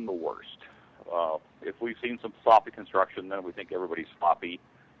assume the worst. If we've seen some sloppy construction, then we think everybody's sloppy,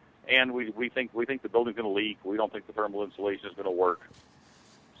 and we think the building's going to leak. We don't think the thermal insulation is going to work,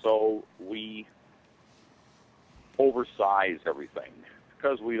 so we oversize everything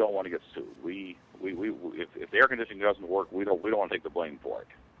because we don't want to get sued. If the air conditioning doesn't work, we don't want to take the blame for it.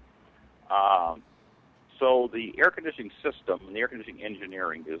 So the air conditioning system and the air conditioning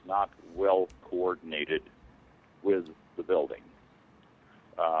engineering is not well coordinated with the building.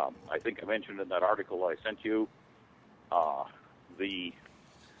 I think I mentioned in that article I sent you, the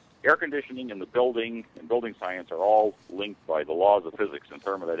air conditioning and the building and building science are all linked by the laws of physics and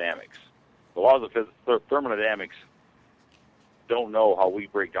thermodynamics. The laws of thermodynamics don't know how we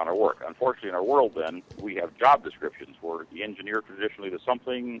break down our work. Unfortunately, in our world, then, we have job descriptions where the engineer traditionally does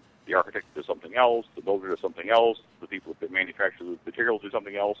something, the architect does something else, the builder does something else, the people that manufacture the materials do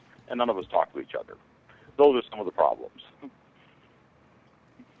something else, and none of us talk to each other. Those are some of the problems.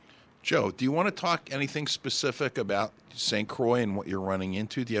 Joe, do you want to talk anything specific about St. Croix and what you're running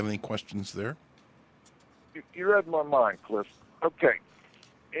into? Do you have any questions there? You read my mind, Cliff. Okay.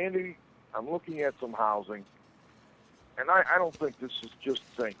 Andy, I'm looking at some housing, and I don't think this is just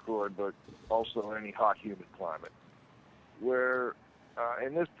St. Croix, but also any hot, humid climate, where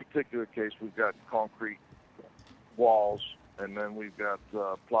in this particular case we've got concrete walls, and then we've got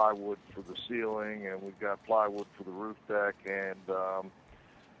plywood for the ceiling, and we've got plywood for the roof deck, and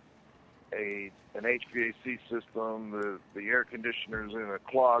an HVAC system. The air conditioner's in a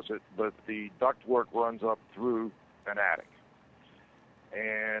closet, but the ductwork runs up through an attic.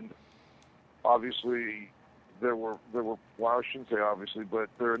 And obviously, there were well, I shouldn't say obviously, but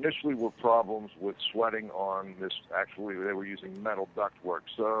there initially were problems with sweating on this. Actually, they were using metal ductwork,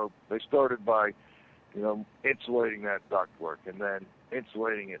 so they started by, insulating that ductwork and then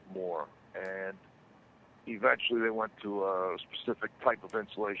insulating it more. And eventually they went to a specific type of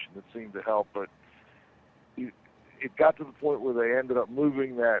insulation that seemed to help, but it got to the point where they ended up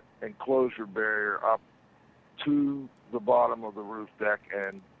moving that enclosure barrier up to the bottom of the roof deck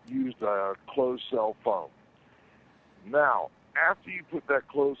and used a closed cell foam. Now, after you put that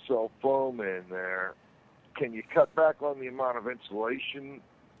closed cell foam in there, can you cut back on the amount of insulation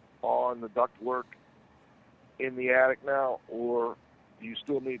on the ductwork in the attic now, or do you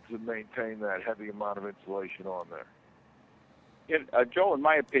still need to maintain that heavy amount of insulation on there? Joe, in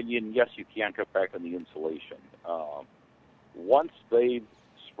my opinion, yes, you can cut back on the insulation. Once they've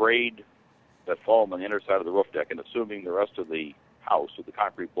sprayed that foam on the inner side of the roof deck, and assuming the rest of the house with the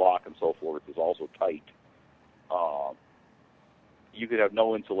concrete block and so forth is also tight, you could have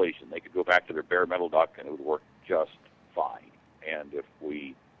no insulation. They could go back to their bare metal duct and it would work just fine. And if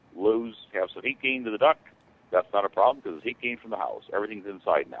we have some heat gain to the duct, that's not a problem because it's heat gain from the house. Everything's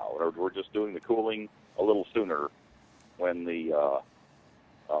inside now. We're just doing the cooling a little sooner when the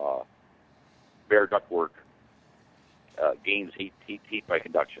bare ductwork gains heat by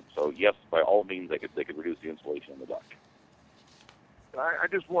conduction. So yes, by all means, they could reduce the insulation in the duct. I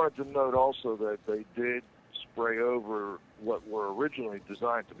just wanted to note also that they did spray over what were originally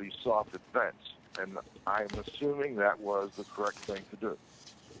designed to be soffit vents, and I'm assuming that was the correct thing to do.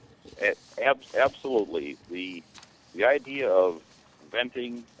 Absolutely. The idea of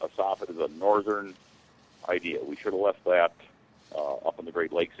venting a soffit is a northern idea. We should have left that up in the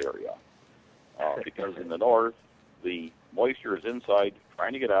Great Lakes area because in the north, the moisture is inside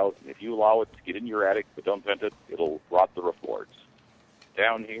trying to get out. If you allow it to get in your attic but don't vent it, it'll rot the roof boards.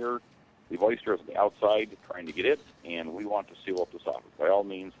 Down here, the moisture is on the outside trying to get in, and we want to seal up the soffits. By all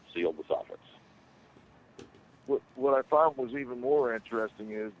means, seal the soffits. What I found was even more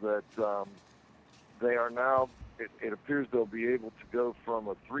interesting is that they are now, it appears they'll be able to go from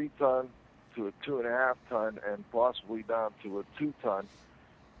a 3-ton to a 2.5-ton and possibly down to a 2-ton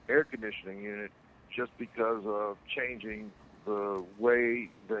air conditioning unit just because of changing the way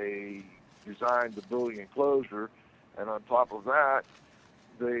they designed the building enclosure. And on top of that,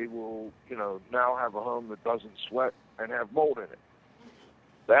 they will, now have a home that doesn't sweat and have mold in it.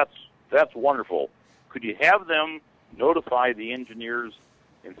 That's wonderful. Could you have them notify the engineers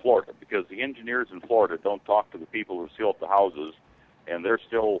in Florida? Because the engineers in Florida don't talk to the people who seal up the houses, and they're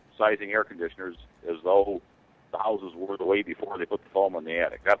still sizing air conditioners as though the houses were the way before they put the foam on the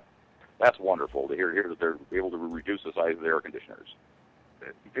attic. That's wonderful to hear that they're able to reduce the size of the air conditioners.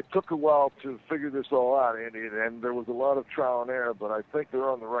 It took a while to figure this all out, Andy, and there was a lot of trial and error, but I think they're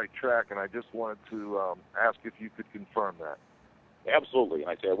on the right track, and I just wanted to ask if you could confirm that. Absolutely. And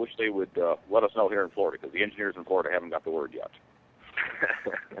I say I wish they would let us know here in Florida, because the engineers in Florida haven't got the word yet.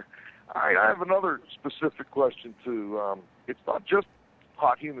 All right, I have another specific question, too. It's not just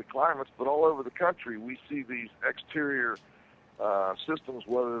hot, humid climates, but all over the country we see these exterior systems,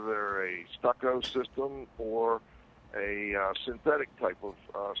 whether they're a stucco system or a synthetic type of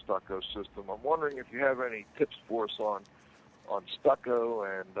stucco system. I'm wondering if you have any tips for us on stucco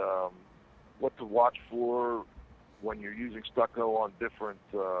and what to watch for when you're using stucco on different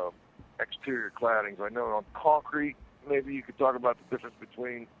exterior claddings. I know on concrete, maybe you could talk about the difference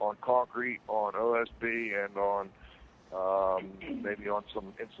between on concrete, on OSB, and on maybe on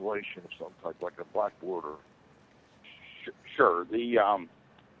some insulation of some type, like a blackboard or... Sure. The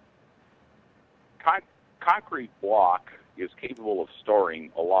concrete block is capable of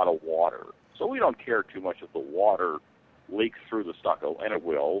storing a lot of water. So we don't care too much if the water leaks through the stucco, and it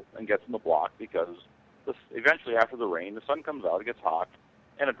will, and gets in the block because eventually after the rain, the sun comes out, it gets hot,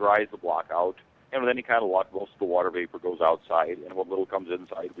 and it dries the block out. And with any kind of luck, most of the water vapor goes outside, and what little comes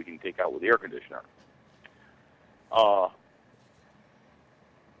inside we can take out with the air conditioner.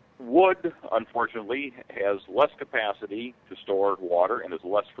 Wood, unfortunately, has less capacity to store water and is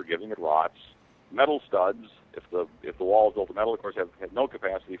less forgiving. It rots. Metal studs, if the wall is built of metal, of course, have no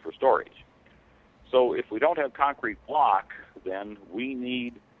capacity for storage. So if we don't have concrete block, then we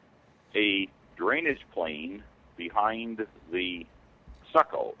need a drainage plane behind the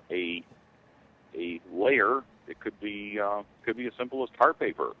stucco, a layer. It could be as simple as tar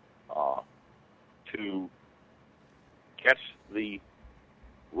paper to catch the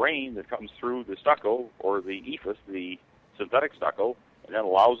rain that comes through the stucco or the EIFS, the synthetic stucco, and then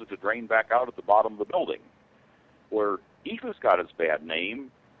allows it to drain back out at the bottom of the building. Where EIFS got its bad name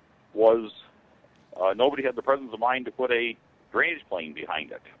was nobody had the presence of mind to put a drainage plane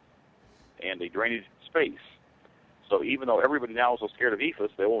behind it and a drainage space. So even though everybody now is so scared of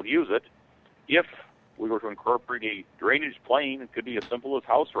EIFS, they won't use it. If we were to incorporate a drainage plane, it could be as simple as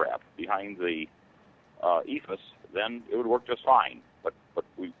house wrap behind the EIFS, then it would work just fine.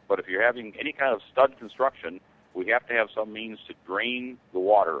 But if you're having any kind of stud construction, we have to have some means to drain the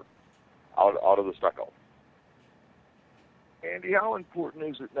water out of the stucco. Andy, how important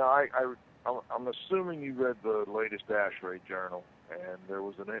is it now? I'm assuming you read the latest ASHRAE journal, and there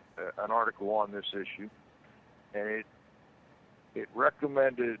was an article on this issue, and it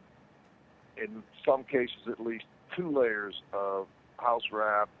recommended, in some cases at least, 2 layers of house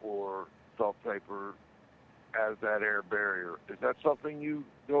wrap or felt paper as that air barrier. Is that something you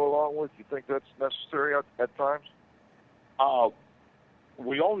go along with? You think that's necessary at times?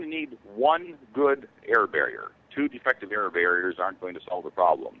 we only need one good air barrier. 2 defective air barriers aren't going to solve the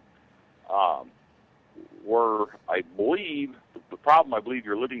problem. Where I believe the problem I believe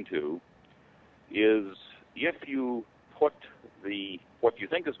you're alluding to is if you put what you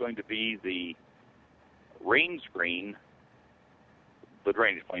think is going to be the rain screen, the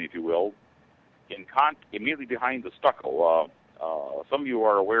drainage plane, if you will, immediately behind the stucco. Some of you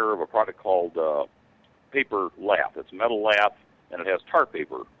are aware of a product called paper lath. It's metal lath, and it has tar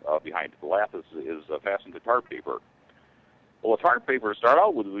paper behind it. The lath is fastened to tar paper. Well, the tar paper to start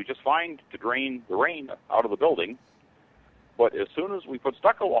out with, we just find to drain the rain out of the building. But as soon as we put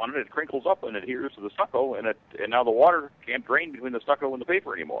stucco on it, it crinkles up and adheres to the stucco, and now the water can't drain between the stucco and the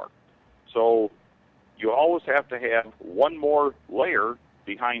paper anymore. So you always have to have one more layer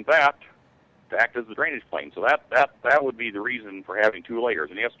behind that to act as the drainage plane. So that would be the reason for having 2 layers.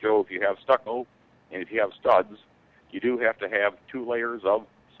 And yes, Joe, if you have stucco and if you have studs, you do have to have 2 layers of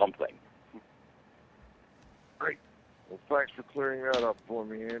something. Great. Well, thanks for clearing that up for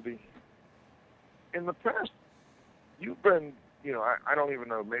me, Andy. In the past, you've been, I don't even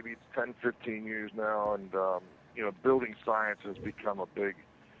know, maybe it's 10, 15 years now, and, building science has become a big,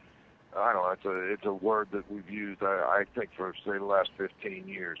 I don't know, it's a word that we've used, I think, for, say, the last 15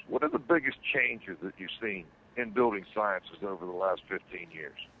 years. What are the biggest changes that you've seen in building sciences over the last 15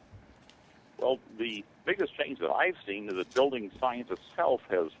 years? Well, the biggest change that I've seen is that building science itself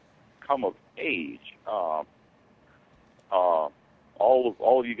has come of age.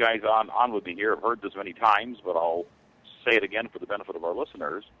 All of you guys on with me here have heard this many times, but I'll say it again for the benefit of our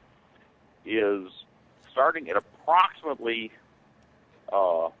listeners, is starting at approximately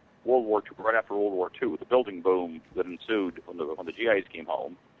World War II, right after World War II, the building boom that ensued when the GIs came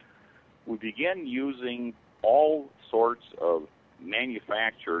home, we began using all sorts of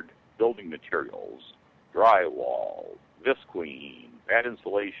manufactured building materials, drywall, visqueen, bad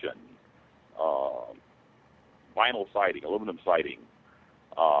insulation, vinyl siding, aluminum siding,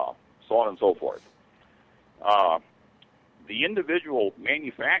 so on and so forth. The individual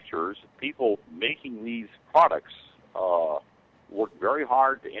manufacturers, people making these products, work very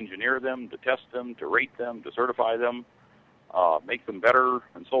hard to engineer them, to test them, to rate them, to certify them, make them better,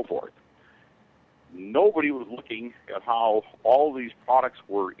 and so forth. Nobody was looking at how all these products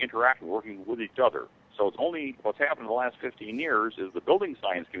were interacting, working with each other. So it's only what's happened in the last 15 years is the building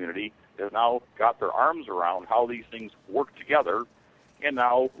science community has now got their arms around how these things work together, and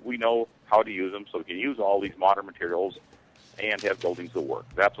now we know how to use them so we can use all these modern materials and have buildings that work.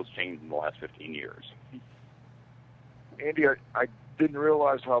 That's what's changed in the last 15 years. Andy, I didn't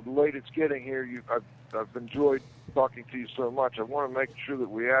realize how late it's getting here. I've enjoyed talking to you so much. I want to make sure that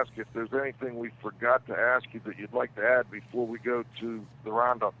we ask if there's anything we forgot to ask you that you'd like to add before we go to the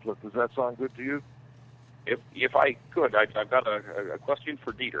roundup clip. Does that sound good to you? If I could, I've got a question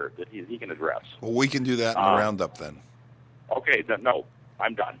for Dieter that he can address. Well, we can do that in the roundup then. Okay, no,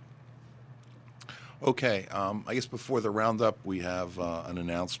 I'm done. Okay, I guess before the roundup, we have an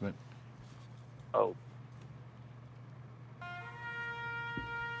announcement. Oh.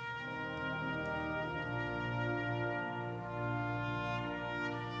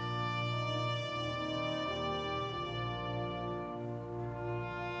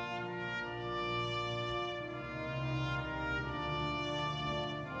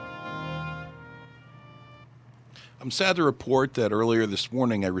 I'm sad to report that earlier this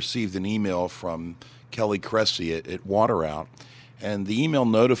morning I received an email from Kelly Cressy at WaterOut, and the email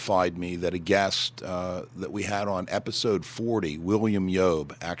notified me that a guest that we had on episode 40, William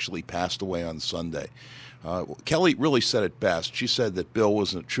Yob, actually passed away on Sunday. Kelly really said it best. She said that Bill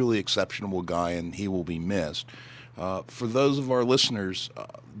was a truly exceptional guy and he will be missed. For those of our listeners,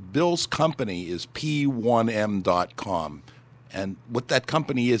 Bill's company is P1M.com. And what that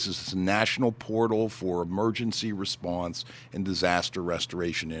company is a national portal for emergency response and disaster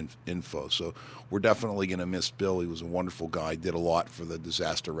restoration info. So we're definitely going to miss Bill. He was a wonderful guy, did a lot for the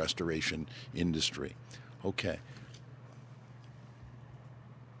disaster restoration industry. Okay.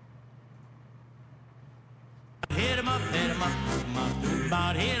 Hit 'em up, hit 'em up,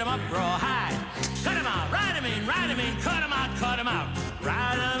 raw high. Cut 'em out, ride 'em in, cut 'em out,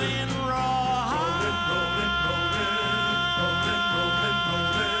 ride 'em in, raw high.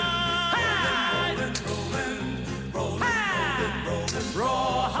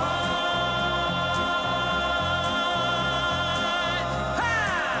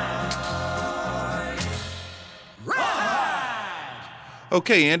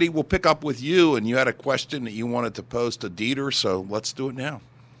 Okay, Andy, we'll pick up with you, and you had a question that you wanted to pose to Dieter, so let's do it now.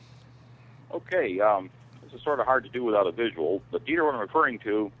 Okay, this is sort of hard to do without a visual, but Dieter, what I'm referring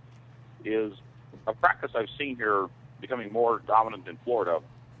to is a practice I've seen here becoming more dominant in Florida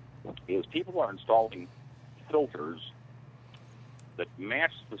is people are installing filters that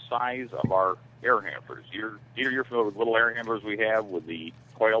match the size of our air handlers. You're familiar with little air handlers we have with the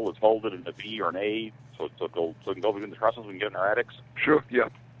coil that's folded in a V or an A, so it can go between the trusses we can get in our attics? Sure, yeah.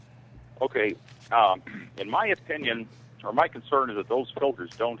 Okay. In my opinion, or my concern is that those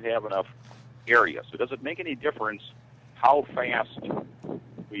filters don't have enough area. So does it make any difference how fast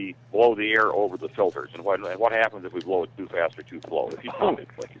we blow the air over the filters? And what happens if we blow it too fast or too slow? If you found it,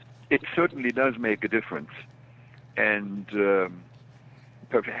 please. It certainly does make a difference. And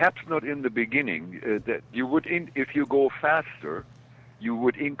perhaps not in the beginning. That you would, if you go faster, you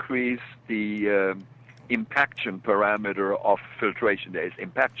would increase the impaction parameter of filtration. There is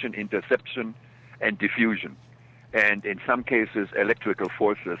impaction, interception, and diffusion. And in some cases, electrical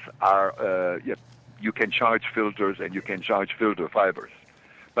forces are, you can charge filters and you can charge filter fibers.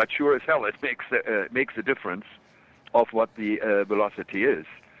 But sure as hell, it makes a difference of what the velocity is.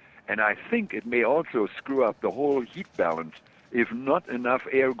 And I think it may also screw up the whole heat balance if not enough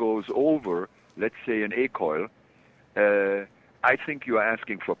air goes over, let's say, an A-coil. I think you are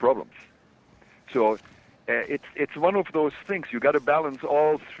asking for problems. So it's one of those things. You got to balance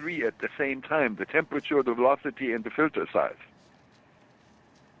all three at the same time: the temperature, the velocity, and the filter size.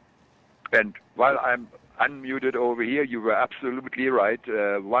 And while I'm unmuted over here, you were absolutely right.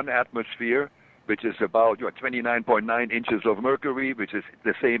 1 atmosphere, which is about 29.9 inches of mercury, which is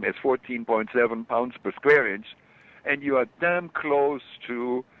the same as 14.7 pounds per square inch, and you are damn close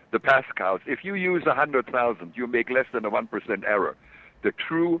to the pascals. If you use 100,000, you make less than a 1% error. The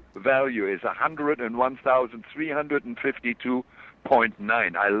true value is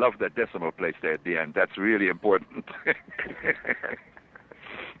 101,352.9. I love that decimal place there at the end. That's really important.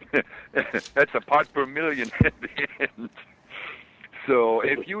 That's a part per million at the end. So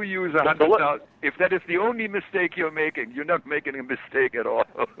if you use 100,000, if that is the only mistake you're making, you're not making a mistake at all.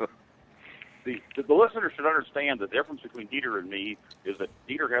 The listener should understand the difference between Dieter and me is that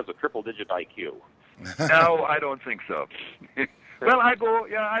Dieter has a triple-digit IQ. No, I don't think so. Well, I go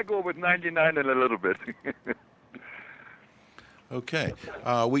with 99 and a little bit. Okay.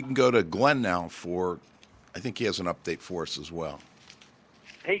 We can go to Glenn now for, I think he has an update for us as well.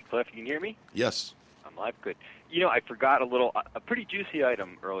 Hey, Cliff, you can hear me? Yes. I'm live. Good. You know, I forgot a pretty juicy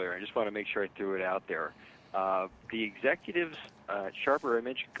item earlier. I just want to make sure I threw it out there. The executives, Sharper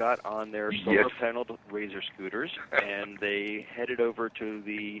Image, got on their solar-paneled Razor scooters, and they headed over to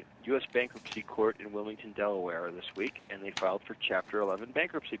the U.S. Bankruptcy Court in Wilmington, Delaware this week, and they filed for Chapter 11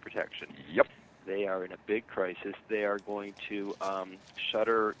 bankruptcy protection. Yep. They are in a big crisis. They are going to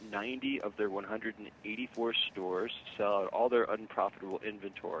shutter 90 of their 184 stores, sell out all their unprofitable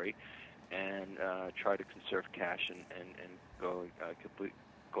inventory, and try to conserve cash and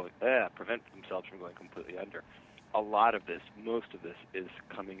prevent themselves from going completely under. A lot of this, most of this, is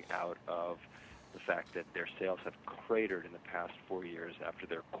coming out of the fact that their sales have cratered in the past 4 years after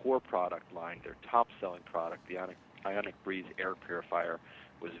their core product line, their top-selling product, the Ionic Breeze air purifier,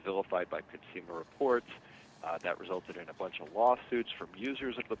 was vilified by Consumer Reports. That resulted in a bunch of lawsuits from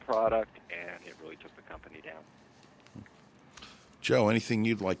users of the product, and it really took the company down. Joe, anything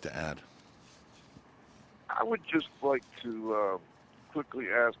you'd like to add? I would just like to quickly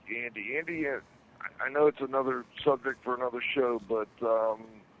ask Andy. Andy, I know it's another subject for another show, but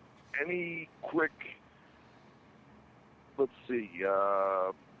any quick,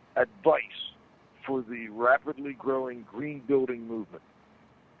 advice for the rapidly growing green building movement?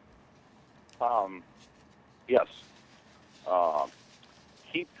 Yes.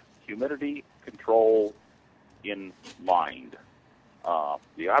 Keep humidity control in mind.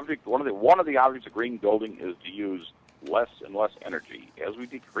 One of the objects of green building is to use less and less energy. As we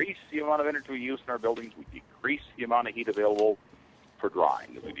decrease the amount of energy we use in our buildings, we decrease the amount of heat available for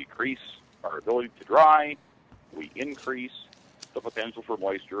drying. As we decrease our ability to dry, we increase the potential for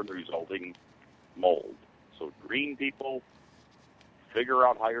moisture and the resulting mold. So green people, figure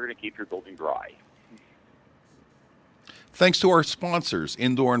out how you're going to keep your building dry. Thanks to our sponsors,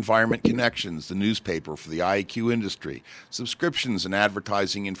 Indoor Environment Connections, the newspaper for the IEQ industry. Subscriptions and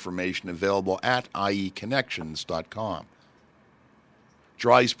advertising information available at ieconnections.com.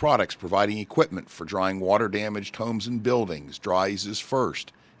 Dry's Products, providing equipment for drying water-damaged homes and buildings. Dry's is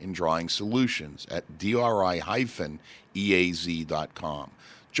first in drying solutions at dri-eaz.com.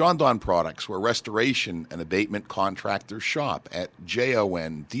 John Don Products, where restoration and abatement contractors shop at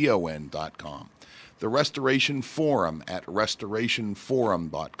jondon.com. The Restoration Forum at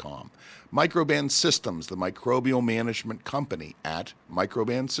restorationforum.com. Microban Systems, the microbial management company, at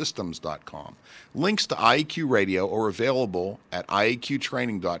microbansystems.com. Links to IAQ Radio are available at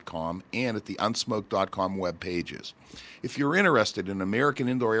IAQtraining.com and at the unsmoke.com web pages. If you're interested in American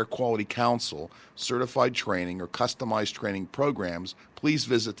Indoor Air Quality Council certified training or customized training programs, please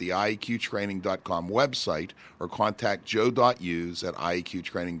visit the IAQtraining.com website or contact joe.hughes at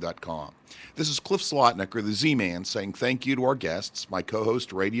IAQtraining.com. This is Cliff Zlotnicker, the Z-Man, saying thank you to our guests, my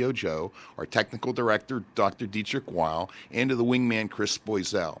co-host Radio Joe, our technical director Dr. Dietrich Weil, and to the wingman Chris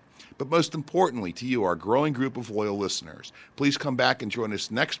Boisel. But most importantly to you, our growing group of loyal listeners. Please come back and join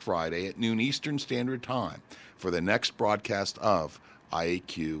us next Friday at noon Eastern Standard Time for the next broadcast of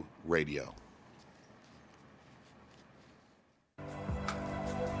IAQ Radio.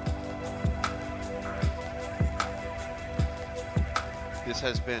 This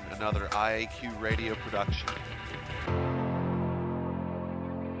has been another IAQ Radio production.